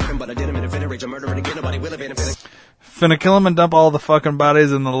 I don't want to hurt him, but I did him in a fit of rage. I'm murdering again. Nobody will evade him. Finna kill him and dump all the fucking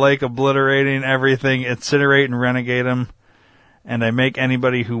bodies in the lake, obliterating everything, incinerate and renegade him. And I make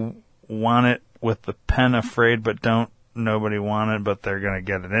anybody who want it with the pen afraid, but don't. Nobody want it, but they're gonna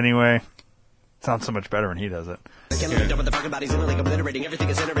get it anyway. Sounds so much better when he does it. Because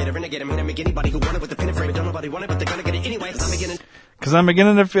I'm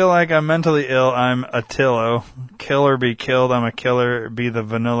beginning to feel like I'm mentally ill. I'm Attilo. Kill or be killed. I'm a killer. Be the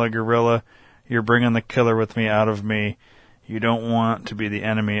vanilla gorilla. You're bringing the killer with me out of me. You don't want to be the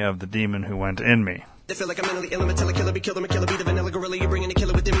enemy of the demon who went in me. They feel like I'm mentally ill, I'm a killer, be killer, be the vanilla gorilla. You're bringing the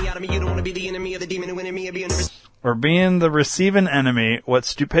killer within me out of me. You don't want to be the enemy of the demon who went in me. Or being the receiving enemy, what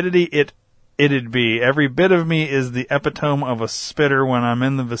stupidity it'd be. Every bit of me is the epitome of a spitter when I'm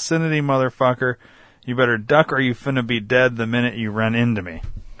in the vicinity, motherfucker. You better duck or you finna be dead the minute you run into me.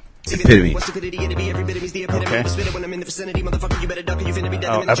 Epitome. Okay.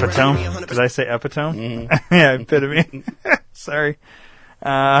 Oh, epitome? Did I say epitome? Mm-hmm. Yeah, epitome. Sorry.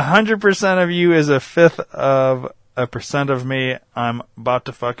 100% of you is a fifth of a percent of me. I'm about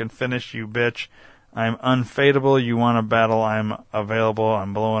to fucking finish you, bitch. I'm unfadable. You want to battle? I'm available.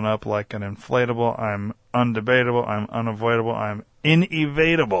 I'm blowing up like an inflatable. I'm undebatable. I'm unavoidable. I'm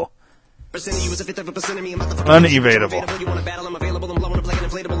inevitable. Unevadable.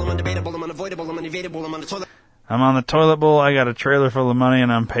 I'm on the toilet bowl. I got a trailer full of money and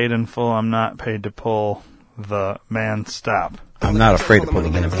I'm paid in full. I'm not paid to pull the man stop. I'm not afraid to pull the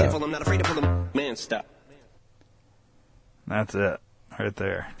man stop. That's it. Right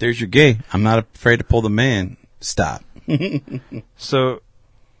there. There's your gay. I'm not afraid to pull the man stop. So,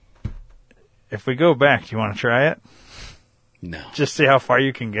 if we go back, do you want to try it? No. Just see how far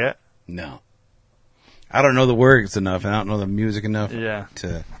you can get? No. I don't know the words enough, and I don't know the music enough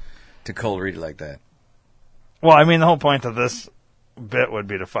to cold read it like that. Well, I mean, the whole point of this bit would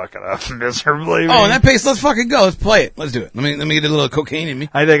be to fuck it up miserably. Oh, in that pace, let's fucking go. Let's play it. Let's do it. Let me get a little cocaine in me.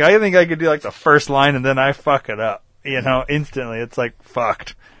 I think I could do like the first line and then I fuck it up. You know, instantly. It's like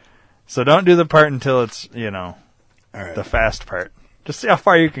fucked. So don't do the part until it's, you know, the fast part. Just see how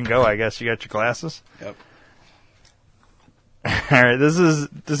far you can go, I guess. You got your glasses? Yep. Alright, this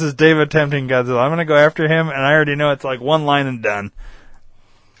is Dave attempting Godzilla. I'm gonna go after him, and I already know it's like one line and done.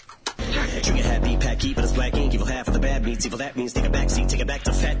 Trigger happy, pack but it's black ink. Evil half of the bad meats. Evil that means take a back seat. Take it back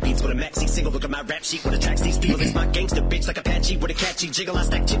to fat beats with a maxi single. Look at my rap sheet. What attracts these people? It's my gangster bitch like Apache with a catchy jiggle. I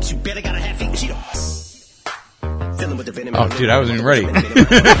stack chips. You better got a half eat Cheeto. Oh, dude, I wasn't even ready.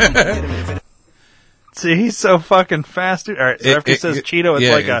 See, he's so fucking fast. All right, so after it says Cheeto, it's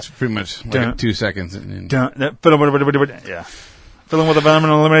like it's pretty much like 2 seconds. Yeah. Fill him with a venom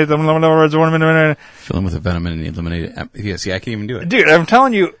and eliminate them. Fill him with a venom and eliminate it. Yeah, see, I can't even do it. Dude, I'm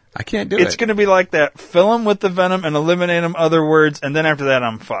telling you. I can't do it. It's going to be like that. Fill him with the venom and eliminate him other words, and then after that,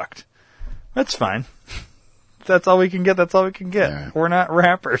 I'm fucked. That's fine. If that's all we can get, that's all we can get. Right. We're not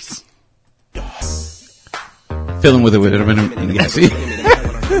rappers. Fill him with a venom and yeah, see?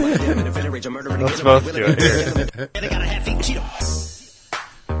 Let's both do it here.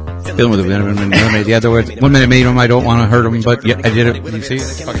 Fill him with a venom and eliminate the other words. 1 minute made him, I don't want to hurt him, but yeah, I did it. You see?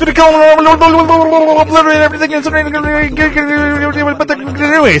 Everything is anyways.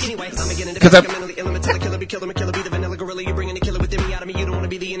 Because what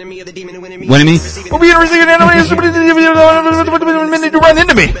do you mean? We'll be receiving enemies to run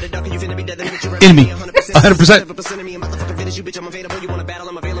into me. Enemy. 100%.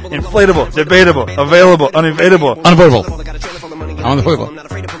 Inflatable, debatable, available, unavailable, unavoidable, unavoidable.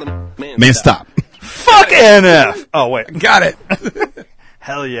 Man, stop. Fuck NF. Oh wait, got it.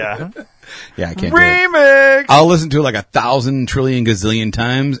 Hell yeah. Yeah, I can't Remix. Do it. I'll listen to it like 1,000 trillion gazillion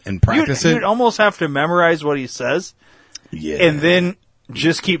times and practice it. You'd almost have to memorize what he says. Yeah. And then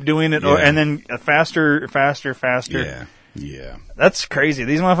just keep doing it, and then faster. Yeah. That's crazy.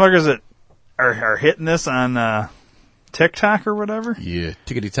 These motherfuckers that are hitting this on TikTok or whatever. Yeah,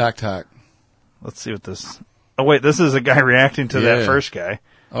 tickety-tock-tock. Let's see what this... Oh, wait, this is a guy reacting to that first guy.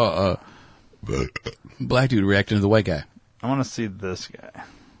 Black dude reacting to the white guy. I want to see this guy.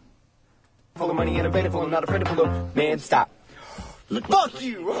 Full of money, innovative, I'm not afraid to pull up. Man, stop. Fuck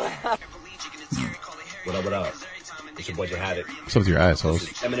you! What up? It's your boy J Havoc. What's up with your eyes, hoes?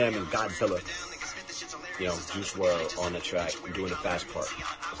 Eminem and Godzilla. You know, Juice WRLD on the track. I'm doing the fast part.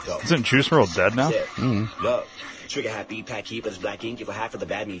 Let's go. Isn't Juice WRLD dead now? Yeah. Look. Trigger happy, pack heat, but it's black ink. Evil half of the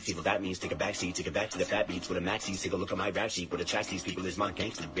bad meats. Evil that means take a back seat. Take it back to the fat beats with a maxi. Take a look at my rap sheet. What attracts these people is my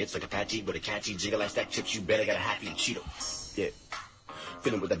gangster bitch like Apache with a catchy jiggle. I stack chips. You better got a half eat Cheeto. Yeah.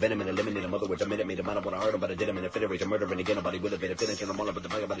 Filling with the venom and eliminate him. Other words, I made him. I don't want to hurt him, but I did him in a federate. I'm murdering again. Nobody will have it. Feeling turn them on, but the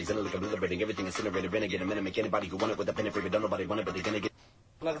fire body's in it like obliterating. Everything incinerated. Renegade a minute. Make anybody who want it with a pen and free. Don't nobody want it, but they're gonna get.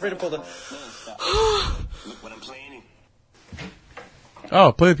 I'm not afraid to pull the. What I'm playing.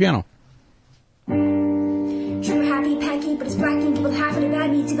 Oh, play the piano. True happy packy, but it's black ink. People half of the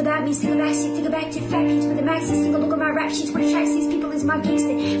bad meats. Evil that means take a back seat. Take it back to fat beats with a maxi. Single look at my rap sheets. What attracts these people is my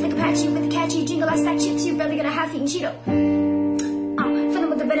gangster. Like Apache with a catchy jingle. I stack chips. You barely got a half eaten Cheeto. Fill him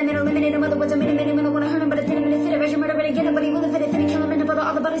with the venom and eliminate him. Other words, I made him. I don't want to hurt him, but I did him in a fit. Erase your murder, but again, nobody will have it. If it kill him in the bottle,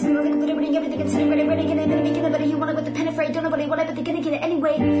 all the what is in the liquid, everything, everything, it's ready, ready, get it, making it better. You want it with the pen afraid, don't nobody want it, but they're gonna get it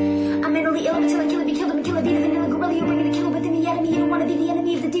anyway. I'm mentally ill until I kill it, be killed, I'm a killer, be the vanilla gorilla. You're bringing the killer within the enemy. You don't want to be the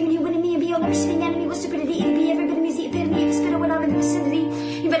enemy of the demon. You winning me and be all over shitting enemy. With stupidity, to be every bit of me is the epitome. You can spit it when I'm in the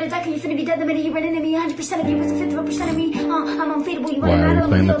vicinity. You better die, cause you're finna be dead the minute you run into me. 100% of you was a fifth of a percent of me. I'm unfadable. You Why are you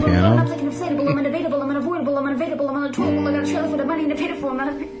playing the piano? I'm not like an inflatable. I'm unavailable. I'm unavoidable. I'm unavailable. I'm unavoidable. I got a trailer for the money and I paid it for. I'm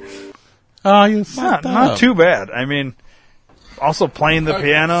not. Oh, you fucked up. Not too bad. I mean, also playing the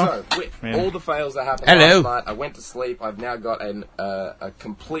piano. So, with all the fails that happened last night, I went to sleep. I've now got a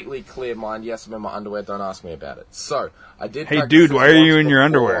completely clear mind. Yes, I'm in my underwear. Don't ask me about it. So, I did. Hey, dude, why are you in your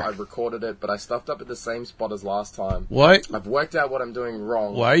underwear? I recorded it, but I stuffed up at the same spot as last time. What? I've worked out what I'm doing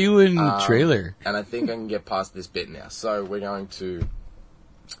wrong. Why are you in the trailer? And I think I can get past this bit now. So, we're going to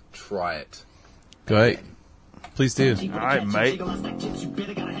try it. Go ahead. Please do. Alright, mate. I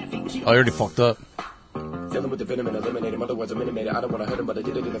already fucked up. Fill him with the venom and eliminate him. Otherwise, I'm intimated. I don't want to hurt him, but I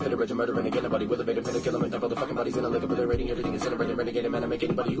did it in a fit of rage. Murdering again, nobody will evade him. Finna kill him and double the fucking bodies in a liquor. But they're rating everything incinerating. Renegade man. I make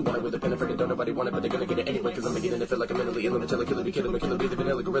anybody who want it with a pen and friggin' don't nobody want it, but they're gonna get it anyway. Cause I'm beginning to feel like I'm mentally ill. I'm a killer, killer, be killing me, killer, be the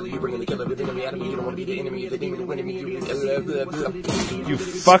vanilla gorilla. You bringing the killer within me out of me. You don't want to be the enemy of the demon winning me. You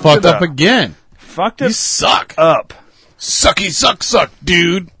fucked Fucked up again. Fucked it. You suck. Up. Sucky suck,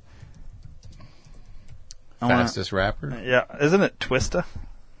 dude. Fastest rapper? Yeah, isn't it Twista?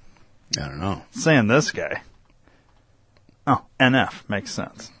 I don't know. Saying this guy. Oh, NF makes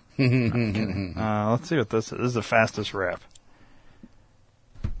sense. Let's see what this is. This is the fastest rap.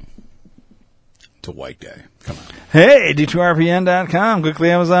 It's a white guy. Come on. Hey, D2RPN.com. Click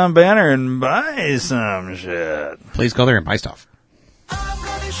the Amazon banner and buy some shit. Please go there and buy stuff.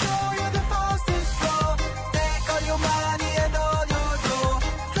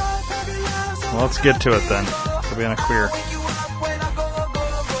 Well, let's get to it then. We'll be on a queer.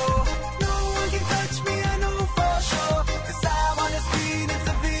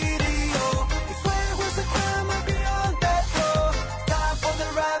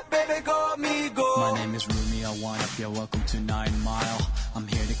 My name is Rumi, I wanna feel welcome to 9 Mile. I'm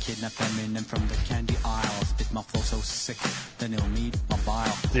here to kidnap Eminem from the candy aisle. Spit my flow so sick, then he'll need my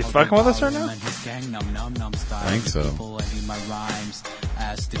bile. Is he fucking with us right now? I think so. People edit my rhymes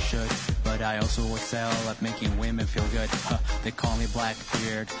as they should, but I also excel at making women feel good. They call me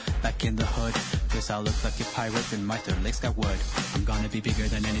Blackbeard, back in the hood, cause I look like a pirate and my third leg's got wood. I'm gonna be bigger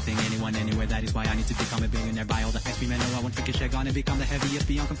than anything, anyone, anywhere. That is why I need to become a billionaire. Buy all the ice cream and I want freaking shit. Gonna become the heaviest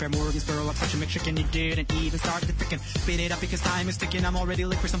beyond compare. Morgan Spurrow, I'm such a Mexican. You didn't even start to frickin' spit it up because time is ticking. I'm already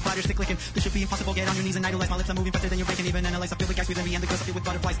licked for some fighters stick licking. This should be impossible. Get on your knees and idolize. My lips are moving faster than you're breaking. Even analyze. I feel like guys within me and the girls I feel with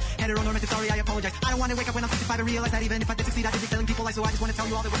butterflies. Heteronormative, sorry, I apologize. I don't want to wake up when I'm 65 and realize that even if I did succeed, I did be telling people lies. So I just want to tell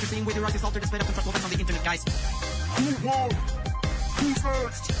you all that what you're seeing with your eyes is altered. Spit up and trust on the internet, guys.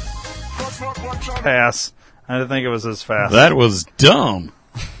 Pass. I didn't think it was as fast. That was dumb.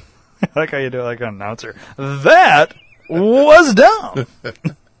 I like how you do it like an announcer. That was dumb.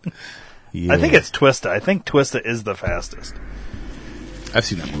 Yeah. I think it's Twista. I think Twista is the fastest. I've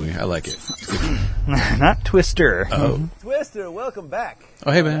seen that movie. I like it. Not Twister. Oh. Twister, welcome back.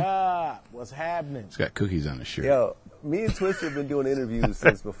 Oh, hey, man. What's happening? He's got cookies on his shirt. Yo, me and Twister have been doing interviews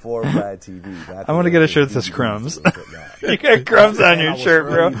since before Brad TV. I want to get a shirt that says crumbs. You got crumbs on your shirt,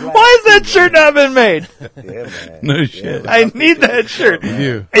 bro. Why has that shirt not been made? Yeah, man. No shit. I need that shirt. You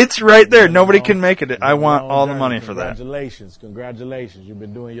do. It's right there. Nobody can make it. I want all the money for that. Congratulations. You've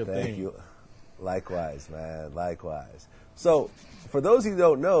been doing your thing. Thank you. Likewise, man. Likewise. So, for those who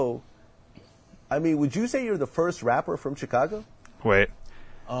don't know, I mean, would you say you're the first rapper from Chicago? Wait.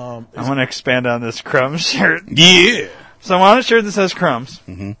 I want to expand on this crumbs shirt. Yeah. So I want a shirt that says crumbs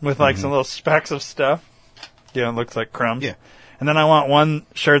with like Mm-hmm. some little specks of stuff. Yeah, it looks like crumbs. Yeah. And then I want one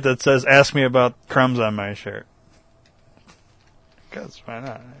shirt that says "Ask me about crumbs on my shirt." Because why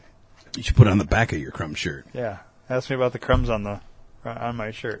not? You should put it on the back of your crumb shirt. Yeah. Ask me about the crumbs on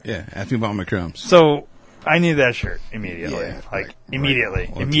my shirt. Yeah. Ask me about my crumbs. So I need that shirt immediately. Yeah, immediately.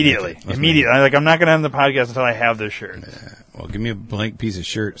 Let's Immediately. make it. Immediately. Like, I'm not going to end the podcast until I have this shirt. Yeah. Well, give me a blank piece of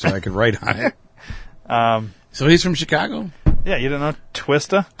shirt so I can write on it. So he's from Chicago? Yeah, you don't know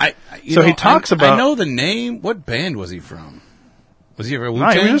Twista? So he talks about... I know the name. What band was he from? Was he ever No,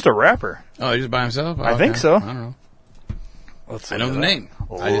 he was just a rapper. Oh, he was by himself? Oh, I think okay. so. I don't know. Let's I know the name.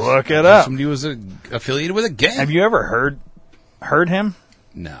 Look it up. Somebody was affiliated with a gang. Have you ever heard him?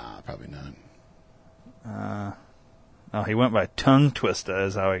 Nah, probably not. Oh, he went by Tongue Twista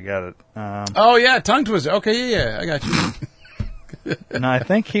is how he got it. Oh, yeah, Tongue Twister. Okay, yeah, I got you. No, I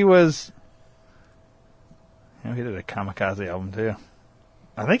think he was... he did a Kamikaze album, too.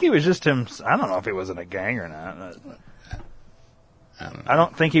 I think he was just him... I don't know if he was in a gang or not. I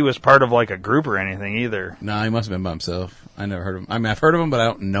don't think he was part of like a group or anything either. No, he must have been by himself. I never heard of him. I mean, I've heard of him, but I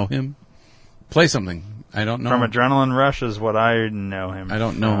don't know him. Play something. I don't know From him. Adrenaline Rush is what I know him. I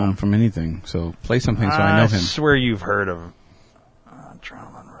don't know him from anything. So play something so I know him. I swear you've heard of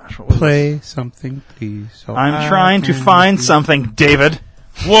Adrenaline Rush. What was Play this? something, please. So I'm trying to find something, David.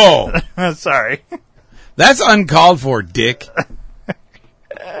 Whoa. Sorry. That's uncalled for, dick.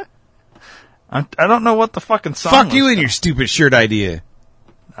 I don't know what the fucking song Fuck was. you and your stupid shirt idea.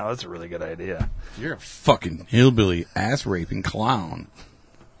 Oh, that's a really good idea. You're a fucking hillbilly ass-raping clown.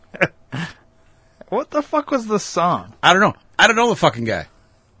 What the fuck was the song? I don't know. I don't know the fucking guy.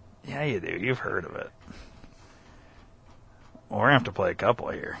 Yeah, you do. You've heard of it. Well, we're going to have to play a couple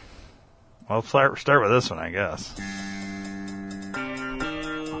here. Well, start with this one, I guess.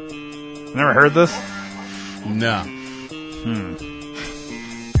 Never heard this? No.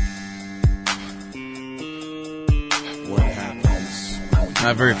 What happens?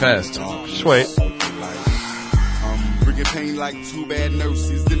 Not very fast. Just wait. Bringing pain like two bad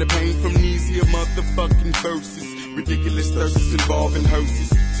nurses. And the pain from these here motherfucking verses. Ridiculous thirsts involving hearses.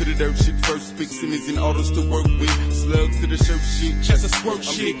 To the dirt shit first, fixing is in autos to work with. Slugs to the shirt shit, just a squirt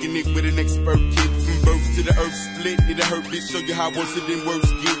shit. I'm making it with an expert kid. From birth to the earth split, it'll hurt me. Show you how worse it than worse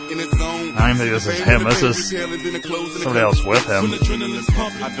get in a zone. I don't think this is him. This is somebody else with him.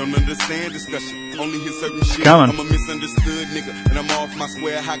 I don't understand discussion. Only hear certain shit. coming. I'm a misunderstood nigga. And I'm off my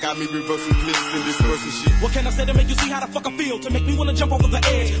square. I got me reversing clips and dispersing shit. What can I say to make you see how the fuck I feel? To make me wanna jump over the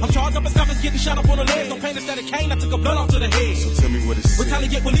edge. I'm charged up as stuff is getting shot up on the legs. No pain instead of cane, I took a blood off to the head. So tell me what it's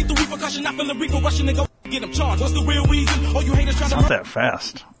Retaliate with lethal repercussion. I feel the reaper rushing and go get him charged. What's the real reason? All you haters trying It's to not that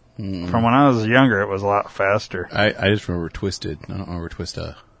fast. From when I was younger, it was a lot faster. I just remember Twisted. I don't remember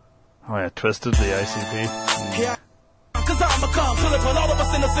Twista. Oh, yeah, Twisted, the ICP. Yeah. Cause I'm a calm killer, put all of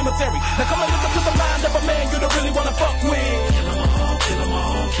us in the cemetery. Now come and look up to the mind of a man you don't really wanna fuck with. Kill 'em all, kill 'em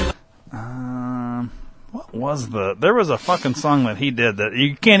all, kill 'em. What was there was a fucking song that he did that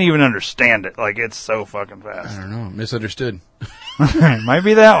you can't even understand it. Like, it's so fucking fast. I don't know. Misunderstood. Might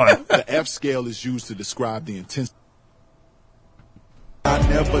be that one. The F scale is used to describe the intensity. I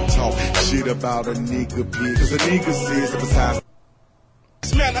never talk shit about a nigga bitch. Cause a nigga says besides.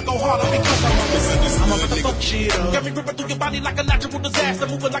 Man, I go harder because I'm a motherfuck shit up. Got me ripping through your body like a natural disaster,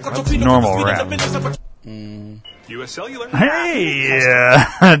 moving like a torpedo. Normal rap. US Cellular. Hey,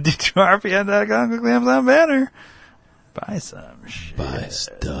 D2RPN.com, quickly Amazon banner. Buy some shit. Buy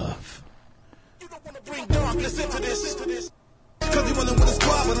stuff. Bring darkness into this. Cause you rolling with a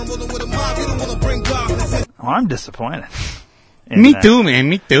squad, but I'm rolling with a mob. You don't wanna bring darkness in. Oh, I'm disappointed. Me too, man.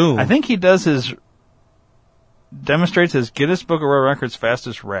 Me too. I think he demonstrates his Guinness Book of World Records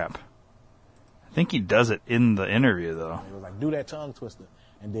fastest rap. I think he does it in the interview, though. It was like, do that tongue twister.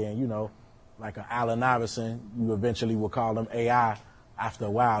 And then, like an Allen Iverson, you eventually will call them AI. After a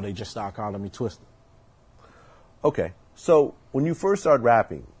while, they just start calling me Twister. Okay, so when you first started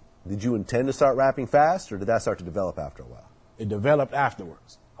rapping, did you intend to start rapping fast, or did that start to develop after a while? It developed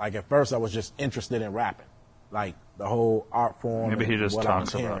afterwards. Like at first, I was just interested in rapping, like the whole art form. Maybe he and just what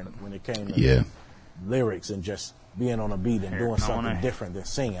talks I was about hearing it. when it came to lyrics and just being on a beat and doing something different than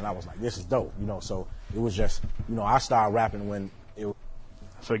singing. I was like, this is dope, So it was just, I started rapping when it.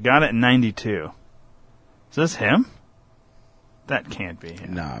 So he got it in 92. Is this him? That can't be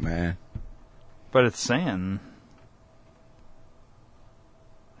him. Nah, man. But it's saying.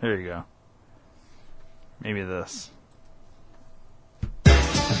 There you go. Maybe this.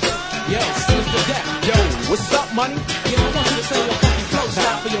 Yo, what's up, money? I want you to say your fucking flow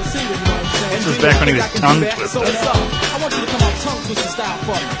style for your single, you know what I'm saying? This is back when he was tongue twisted. So I want you to come out tongue twister style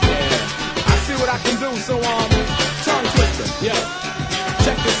for me. Yeah. I see what I can do, so tongue twister. Yeah.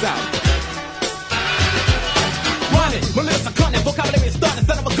 Check this out. Running, my lips are cunning, vocabulary is starting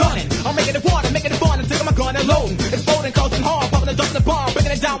instead of a gunning. I'm making it water, making it fun, and taking my gun and loading. Exploding, causing harm, popping and dumping the bomb,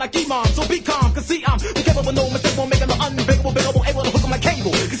 breaking it down like Imam. So be calm, cause see I'm capable, no mistake, won't make it unbreakable, able to hook 'em like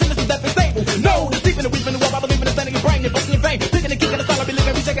cable. Cause this is death and stable. No, it's deep in the weep in the world, I believe in the standing your brain, you're busting your vein. Picking and kicking the style, I be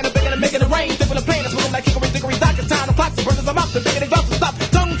living, reshaking and baking and making it rain. Dipping the pain, it's looking like hickory dickory dock. It's time to clock, the burners I'm out, the bigger they drop, so stop.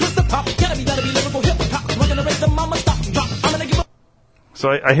 Tongue twister pop, gotta be lyrical hip hop. We're gonna raise the mama, stop, drop. I'm gonna give up. So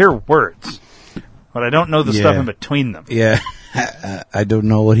I hear words, but I don't know the stuff in between them. Yeah. I don't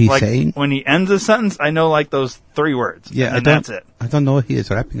know what he's like, saying. When he ends a sentence, I know like those 3 words. Yeah, and that's it. I don't know what he is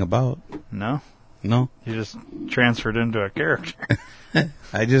rapping about. No? No. You just transferred into a character.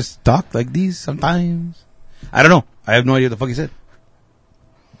 I just talk like these sometimes. I don't know. I have no idea what the fuck he said.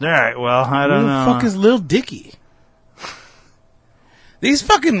 Alright, well, I don't know. Who the fuck is Lil Dicky? These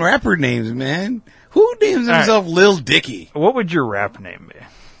fucking rapper names, man. Who names himself Lil Dicky? What would your rap name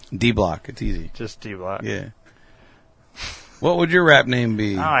be? D-Block. It's easy. Just D-Block. Yeah. What would your rap name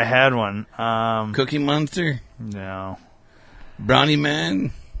be? Oh, I had one. Cookie Monster? No. Brownie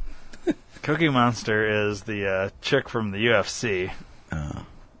Man? Cookie Monster is the chick from the UFC.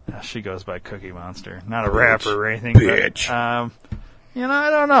 She goes by Cookie Monster. Not a rapper or anything. Bitch. But, I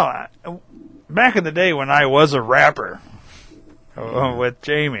don't know. Back in the day when I was a rapper with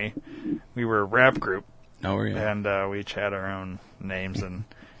Jamie, we were a rap group. Oh, yeah. And we each had our own names, and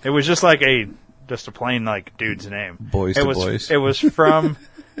it was just like a plain like dude's name. Boys to Boys. It was from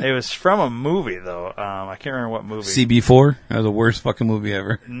a movie though. I can't remember what movie. CB4? That was the worst fucking movie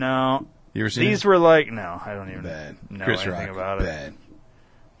ever. No. You ever seen These it? were like, no, I don't even know Chris anything Rock, about it. bad.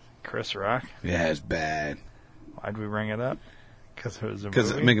 Chris Rock? Yeah, it's bad. Why'd we bring it up? Because it was a movie?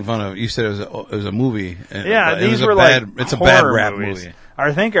 Because making fun of, you said it was a movie. Yeah, these were bad, like it's a bad horror rap movies. movie.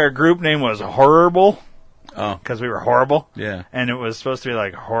 I think our group name was Horrible. Oh. Because we were horrible. Yeah. And it was supposed to be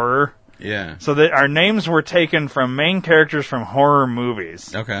like horror. Yeah. So our names were taken from main characters from horror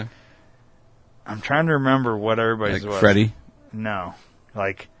movies. Okay. I'm trying to remember what everybody's Like was. Freddy? No.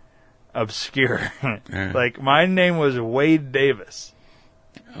 Like obscure. Yeah. Like my name was Wade Davis.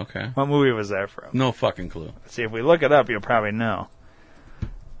 Okay. What movie was that from? No fucking clue. See, if we look it up, you'll probably know.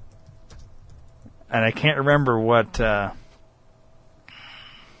 And I can't remember what...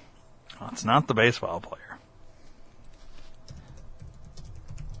 it's not the baseball player.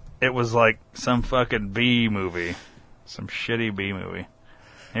 It was like some fucking B movie. Some shitty B movie.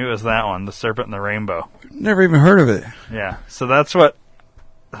 Maybe it was that one, The Serpent and the Rainbow. Never even heard of it. Yeah, so that's what...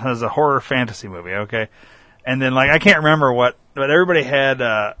 It was a horror fantasy movie, okay? And then, like, I can't remember what... But everybody had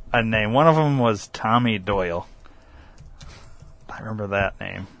a name. One of them was Tommy Doyle. I remember that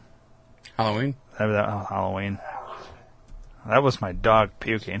name. Halloween? Halloween. That was my dog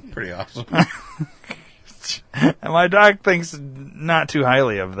puking. Pretty awesome. And my dog thinks not too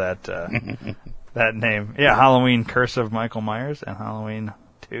highly of that that name. Yeah, Halloween, Curse of Michael Myers, and Halloween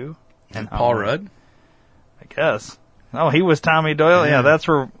 2. And Paul Halloween. Rudd? I guess. Oh, he was Tommy Doyle? Yeah, that's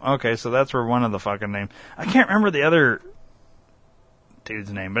where... Okay, so that's where one of the fucking names... I can't remember the other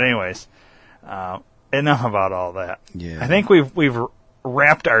dude's name, but anyways. Enough about all that. Yeah. I think we've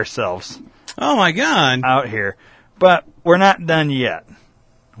wrapped ourselves... Oh, my God. ...out here. But we're not done yet.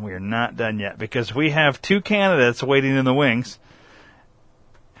 We're not done yet, because we have 2 candidates waiting in the wings.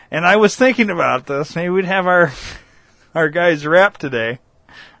 And I was thinking about this. Maybe we'd have our guys rap today.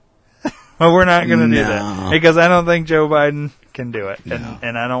 But we're not going to do that. Because I don't think Joe Biden can do it. No.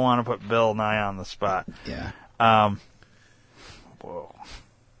 And I don't want to put Bill Nye on the spot. Yeah. Whoa.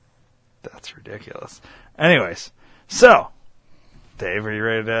 That's ridiculous. Anyways. So, Dave, are you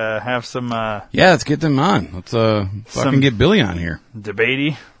ready to have some... Yeah, let's get them on. Let's fucking get Billy on here.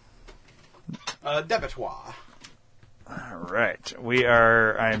 Debatey? Debatoire. All right.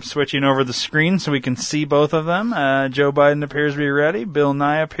 I am switching over the screen so we can see both of them. Joe Biden appears to be ready. Bill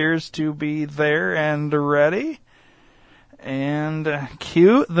Nye appears to be there and ready. And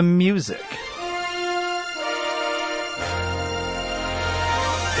cue the music.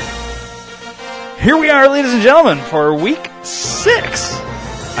 Here we are, ladies and gentlemen, for week 6,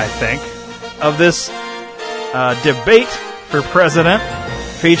 I think, of this debate for president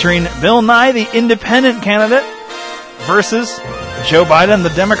featuring Bill Nye, the independent candidate, versus Joe Biden, the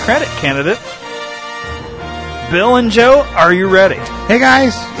Democratic candidate. Bill and Joe, are you ready? Hey,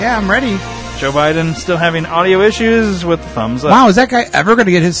 guys. Yeah, I'm ready. Joe Biden still having audio issues with the thumbs up. Wow, is that guy ever going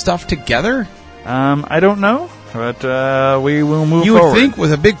to get his stuff together? I don't know, but we will move forward. You would think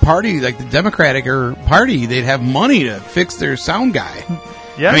with a big party like the Democratic Party, they'd have money to fix their sound guy.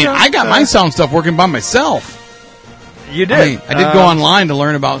 Yeah, I mean, I got my sound stuff working by myself. You did. I did go online to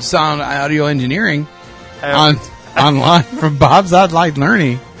learn about sound audio engineering online from Bob's Online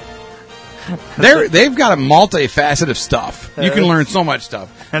Learning. They've got a multifaceted of stuff. You can learn so much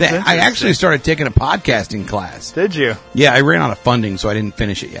stuff. I actually started taking a podcasting class. Did you? Yeah, I ran out of funding, so I didn't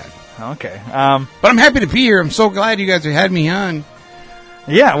finish it yet. Okay. But I'm happy to be here. I'm so glad you guys had me on.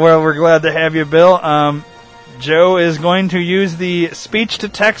 Yeah, well, we're glad to have you, Bill. Joe is going to use the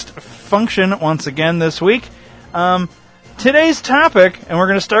speech-to-text function once again this week. Today's topic, and we're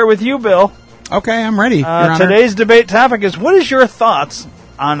going to start with you, Bill. Okay, I'm ready. Today's debate topic is, what is your thoughts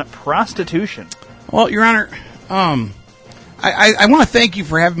on prostitution? Well, Your Honor, I want to thank you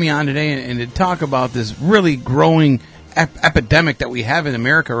for having me on today and to talk about this really growing epidemic that we have in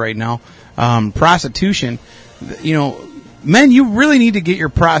America right now, prostitution. You know, men, you really need to get your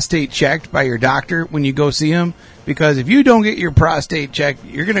prostate checked by your doctor when you go see him, because if you don't get your prostate checked,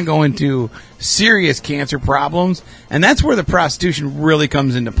 you're going to go into serious cancer problems, and that's where the prostitution really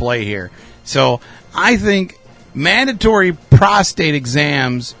comes into play here. So I think mandatory prostate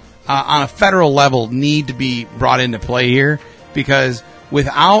exams on a federal level need to be brought into play here, because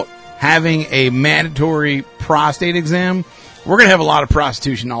without having a mandatory prostate exam, we're going to have a lot of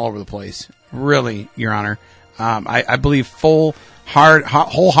prostitution all over the place. Really, Your Honor. I believe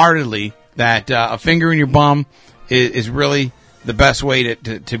wholeheartedly that a finger in your bum is really the best way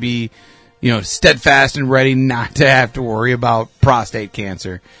to be, steadfast and ready not to have to worry about prostate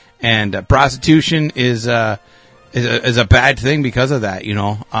cancer. And prostitution is a bad thing because of that.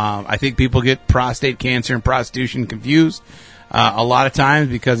 I think people get prostate cancer and prostitution confused a lot of times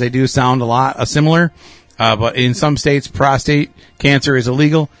because they do sound a lot similar. But in some states, prostate cancer is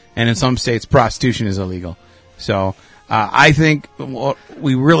illegal, and in some states, prostitution is illegal. So I think what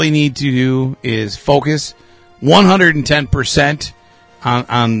we really need to do is focus 110%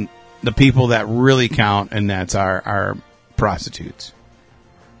 on the people that really count, and that's our prostitutes.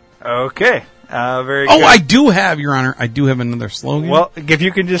 Okay. Very good. Oh, I do have, Your Honor, another slogan. Well, if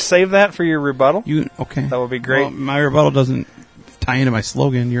you can just save that for your rebuttal. Okay. That would be great. Well, my rebuttal doesn't tie into my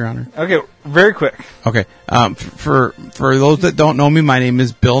slogan, Your Honor. Okay, very quick. Okay. For those that don't know me, my name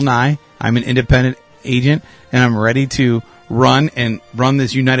is Bill Nye. I'm an independent agent, and I'm ready to run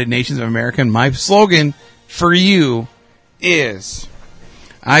this United Nations of America. And my slogan for you is,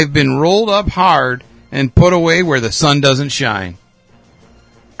 I've been rolled up hard and put away where the sun doesn't shine.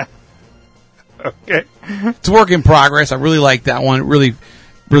 Okay. It's a work in progress. I really like that one. It really,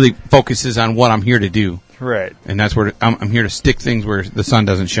 really focuses on what I'm here to do. Right. And that's where I'm here to stick things where the sun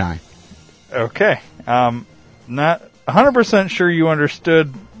doesn't shine. Okay. Not 100% sure you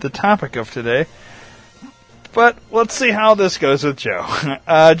understood the topic of today, but let's see how this goes with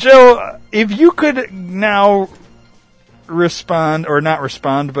Joe. Joe, if you could now respond, or not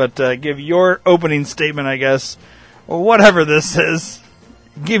respond, but give your opening statement, I guess, or whatever this is,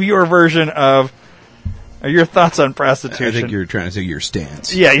 give your version of your thoughts on prostitution. I think you're trying to say your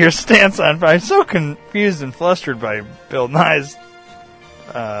stance. Yeah, your stance on. I'm so confused and flustered by Bill Nye's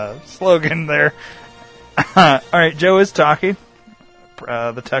slogan there. All right, Joe is talking.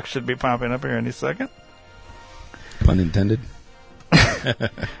 The text should be popping up here any second. Pun intended.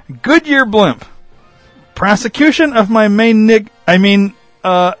 Goodyear blimp. Prosecution of my main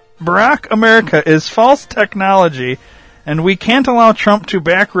Barack America is false technology, and we can't allow Trump to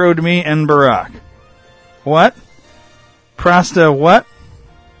backroad me and Barack. What? Prosta what?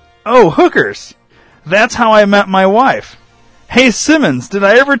 Oh, hookers. That's how I met my wife. Hey, Simmons, did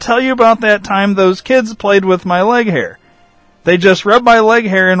I ever tell you about that time those kids played with my leg hair? They just rubbed my leg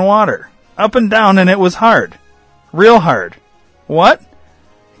hair in water, up and down, and it was hard. Real hard. What?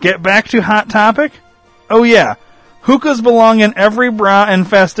 Get back to hot topic? Oh, yeah. Hookahs belong in every bra and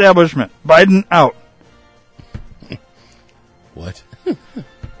establishment. Biden out. What?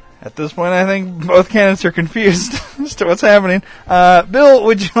 At this point, I think both candidates are confused as to what's happening. Bill,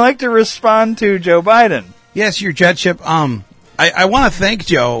 would you like to respond to Joe Biden? Yes, your judgeship. I want to thank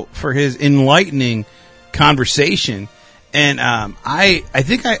Joe for his enlightening conversation, and I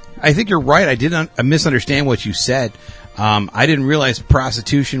think you're right. I did misunderstand what you said. I didn't realize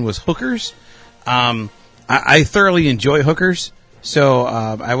prostitution was hookers. I thoroughly enjoy hookers, so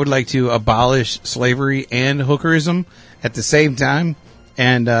I would like to abolish slavery and hookerism at the same time.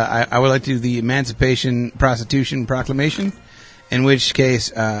 And I would like to do the Emancipation Prostitution Proclamation, in which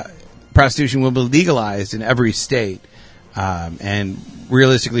case prostitution will be legalized in every state. And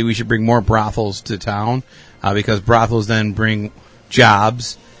realistically, we should bring more brothels to town because brothels then bring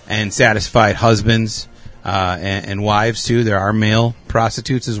jobs and satisfied husbands and wives, too. There are male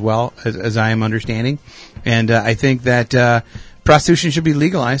prostitutes as well, as I am understanding. And I think that prostitution should be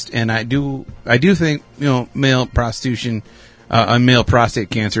legalized. And I do think, male prostitution and male prostate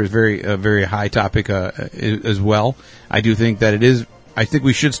cancer is a very high topic as well. I do think that it is. I think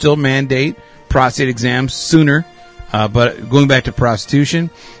we should still mandate prostate exams sooner. But going back to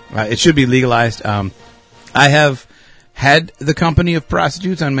prostitution, it should be legalized. I have had the company of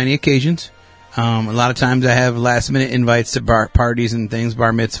prostitutes on many occasions. A lot of times I have last-minute invites to bar parties and things,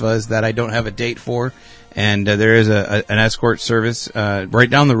 bar mitzvahs, that I don't have a date for. And there is an escort service right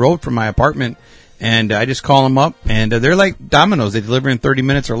down the road from my apartment. And I just call them up, and they're like Domino's. They deliver in 30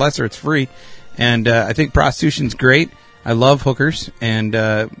 minutes or less, or it's free. And I think prostitution's great. I love hookers, and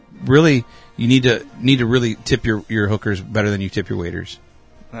really, you need to really tip your hookers better than you tip your waiters.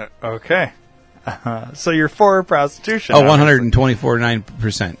 Okay. So you're for prostitution? Oh,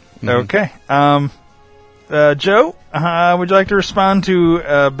 124.9%. Mm-hmm. Okay. Joe, would you like to respond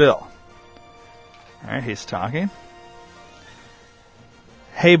to Bill? All right, he's talking.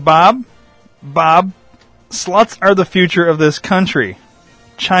 Hey, Bob, sluts are the future of this country.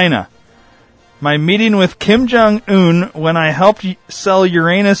 China. My meeting with Kim Jong-un when I helped sell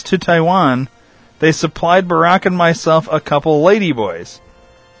Uranus to Taiwan. They supplied Barack and myself a couple ladyboys.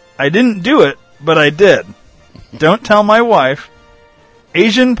 I didn't do it, but I did. Don't tell my wife.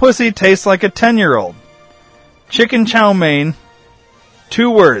 Asian pussy tastes like a 10-year-old. Chicken chow mein. 2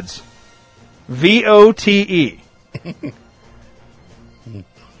 words. VOTE.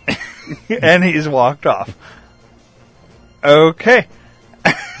 And he's walked off. Okay.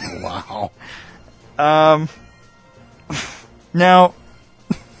 Wow. Now,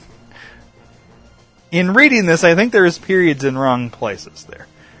 in reading this, I think there's periods in wrong places there.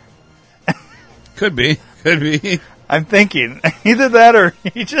 Could be. I'm thinking either that or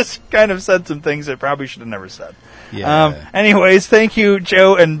he just kind of said some things that probably should have never said. Yeah. Anyways, thank you,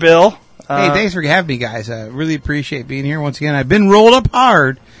 Joe and Bill. Hey, thanks for having me, guys. I really appreciate being here once again. I've been rolled up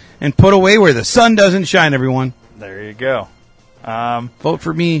hard and put away where the sun doesn't shine, everyone. There you go. Vote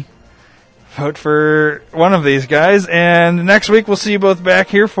for me. Vote for one of these guys. And next week we'll see you both back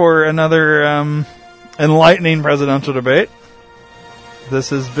here for another enlightening presidential debate.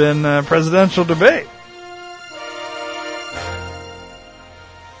 This has been Presidential Debate.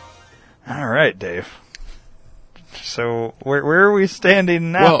 All right, Dave. So where are we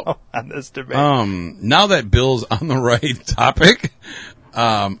standing now on this debate? Now that Bill's on the right topic,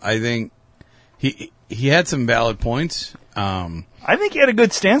 I think he had some valid points. I think he had a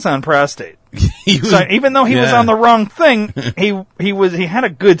good stance on prostate. So even though he was on the wrong thing, he had a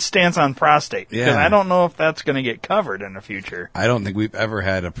good stance on prostate. Because I don't know if that's going to get covered in the future. I don't think we've ever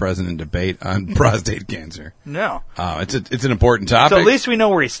had a president debate on prostate cancer. No. It's an important topic. So at least we know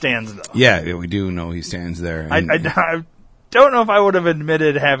where he stands, though. Yeah, we do know he stands there. I don't know if I would have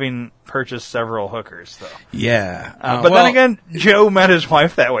admitted having purchased several hookers, though. Yeah. But then again, Joe met his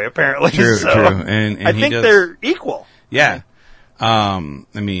wife that way, apparently. True. And I think they're equal. Yeah. I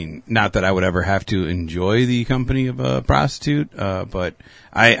mean, not that I would ever have to enjoy the company of a prostitute, but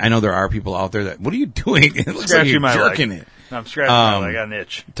I know there are people out there that, what are you doing? It looks like you're jerking it. No, I'm scratching my leg. I got an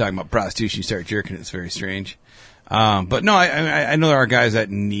itch. Talking about prostitution, you start jerking it. It's very strange. But no, I know there are guys that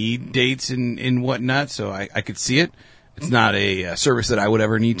need dates and whatnot, so I could see it. It's not a service that I would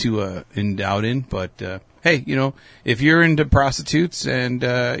ever need to endow in, but hey, you know, if you're into prostitutes and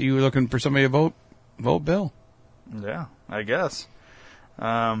you're looking for somebody to vote Bill. Yeah, I guess.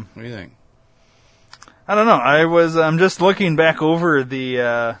 What do you think? I don't know. I'm just looking back over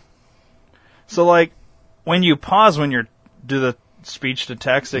the, so like when you pause when you do the speech to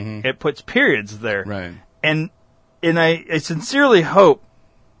text, it puts periods there. Right. And I sincerely hope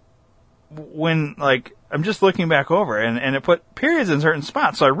when, like, I'm just looking back over and it put periods in certain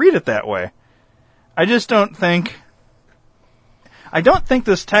spots, so I read it that way. I just don't think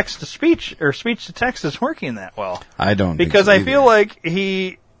this text to speech or speech to text is working that well. I don't. Because I feel like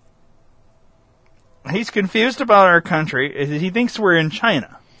he's confused about our country. He thinks we're in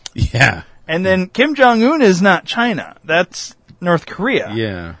China. Yeah. And then Kim Jong-un is not China. That's North Korea.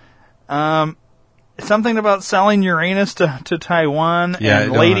 Yeah. Something about selling Uranus to Taiwan Yeah,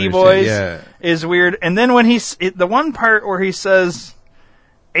 and I don't ladyboys is weird. And then when the one part where he says,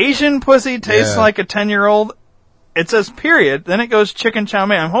 Asian pussy tastes like a 10-year-old, it says period, then it goes chicken chow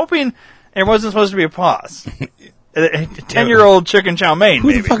mein. I'm hoping it wasn't supposed to be a pause. A 10-year-old chicken chow mein,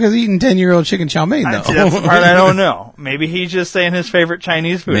 Who the fuck is eating 10-year-old chicken chow mein, though? That's the part I don't know. Maybe he's just saying his favorite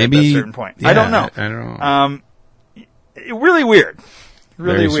Chinese food at a certain point. Yeah, I don't know. I don't know. Really weird.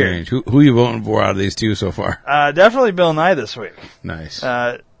 Really Very weird. strange. Who are you voting for out of these two so far? Definitely Bill Nye this week. Nice.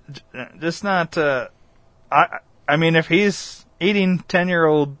 Just not, I mean, if he's eating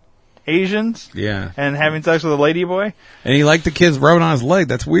 10-year-old Asians and having sex with a ladyboy. And he liked the kids rubbing on his leg.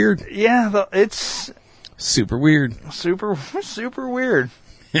 That's weird. Yeah, it's super weird. Super weird.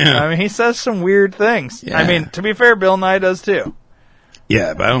 Yeah. I mean, he says some weird things. Yeah. I mean, to be fair, Bill Nye does too.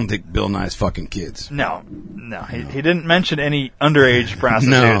 Yeah, but I don't think Bill Nye's fucking kids. No. He didn't mention any underage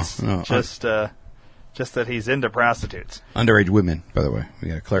prostitutes. No. Just that he's into prostitutes. Underage women, by the way. We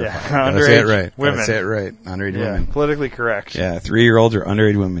gotta clarify. Yeah, Gotta say it underage right. women. Gotta say it right. Underage women. Politically correct. Yeah, 3-year-olds are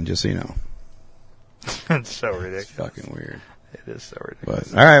underage women, just so you know. It's so ridiculous. It's fucking weird. It is so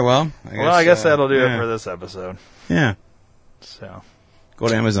ridiculous. But, all right, well. I guess that'll do it for this episode. Yeah. So. Go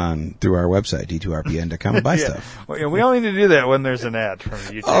to Amazon through our website, d2rpn.com, and buy stuff. Well, we only need to do that when there's an ad from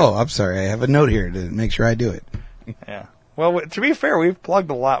YouTube. Oh, I'm sorry. I have a note here to make sure I do it. Yeah. Well, to be fair, we've plugged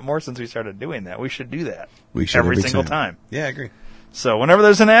a lot more since we started doing that. We should do that. We should every single time. Yeah, I agree. So whenever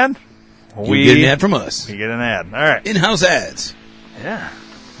there's an ad, we get an ad from us. We get an ad. All right. In-house ads. Yeah.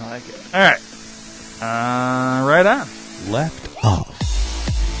 I like it. All right. Right on. Left off.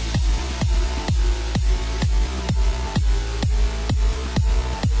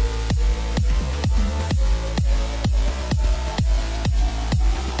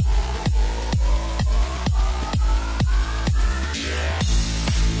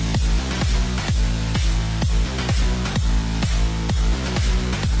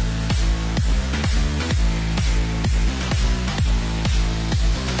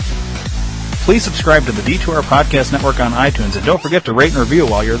 please subscribe to the D2R Podcast Network on iTunes, and don't forget to rate and review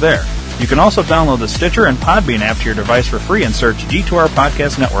while you're there. You can also download the Stitcher and Podbean app to your device for free and search D2R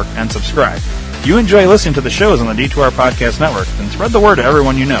Podcast Network and subscribe. If you enjoy listening to the shows on the D2R Podcast Network, then spread the word to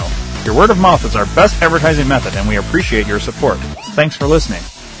everyone you know. Your word of mouth is our best advertising method, and we appreciate your support. Thanks for listening.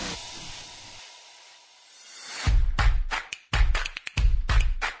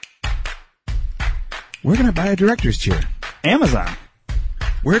 Where can I buy a director's chair? Amazon.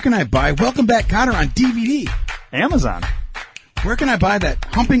 Where can I buy Welcome Back, Kotter on DVD? Amazon. Where can I buy that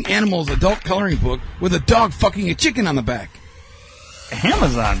Humping Animals adult coloring book with a dog fucking a chicken on the back?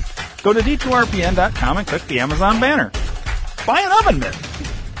 Amazon. Go to D2RPN.com and click the Amazon banner. Buy an oven mitt.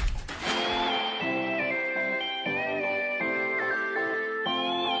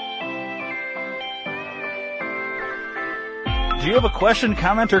 Do you have a question,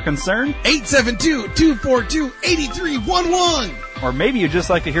 comment, or concern? 872-242-8311. Or maybe you'd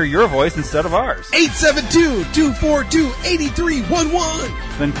just like to hear your voice instead of ours.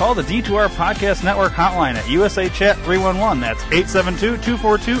 872-242-8311. Then call the D2R Podcast Network hotline at USA Chat 311. That's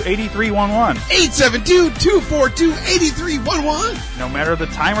 872-242-8311. 872-242-8311. No matter the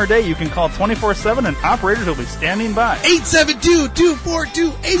time or day, you can call 24/7 and operators will be standing by.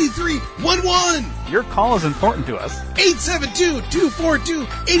 872-242-8311. Your call is important to us.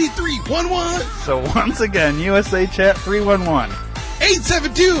 872-242-8311. So once again, USA Chat 311.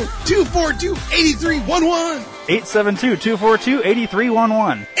 872-242-8311.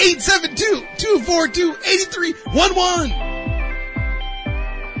 872-242-8311. 872-242-8311.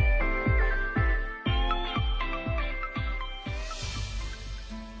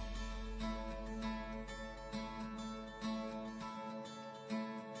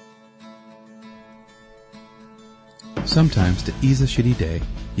 Sometimes to ease a shitty day,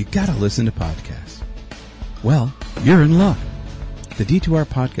 you gotta listen to podcasts. Well, you're in luck. The D2R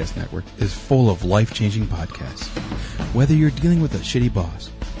Podcast Network is full of life-changing podcasts. Whether you're dealing with a shitty boss,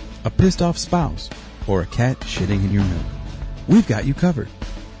 a pissed-off spouse, or a cat shitting in your milk, we've got you covered.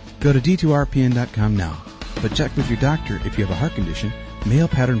 Go to D2RPN.com now, but check with your doctor if you have a heart condition, male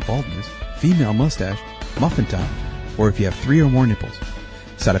pattern baldness, female mustache, muffin top, or if you have 3 or more nipples.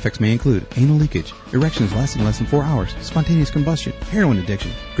 Side effects may include anal leakage, erections lasting less than 4 hours, spontaneous combustion, heroin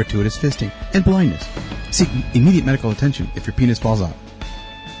addiction, gratuitous fisting, and blindness. Seek immediate medical attention if your penis falls out.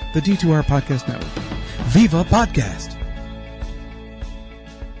 The D2R Podcast Network. Viva Podcast!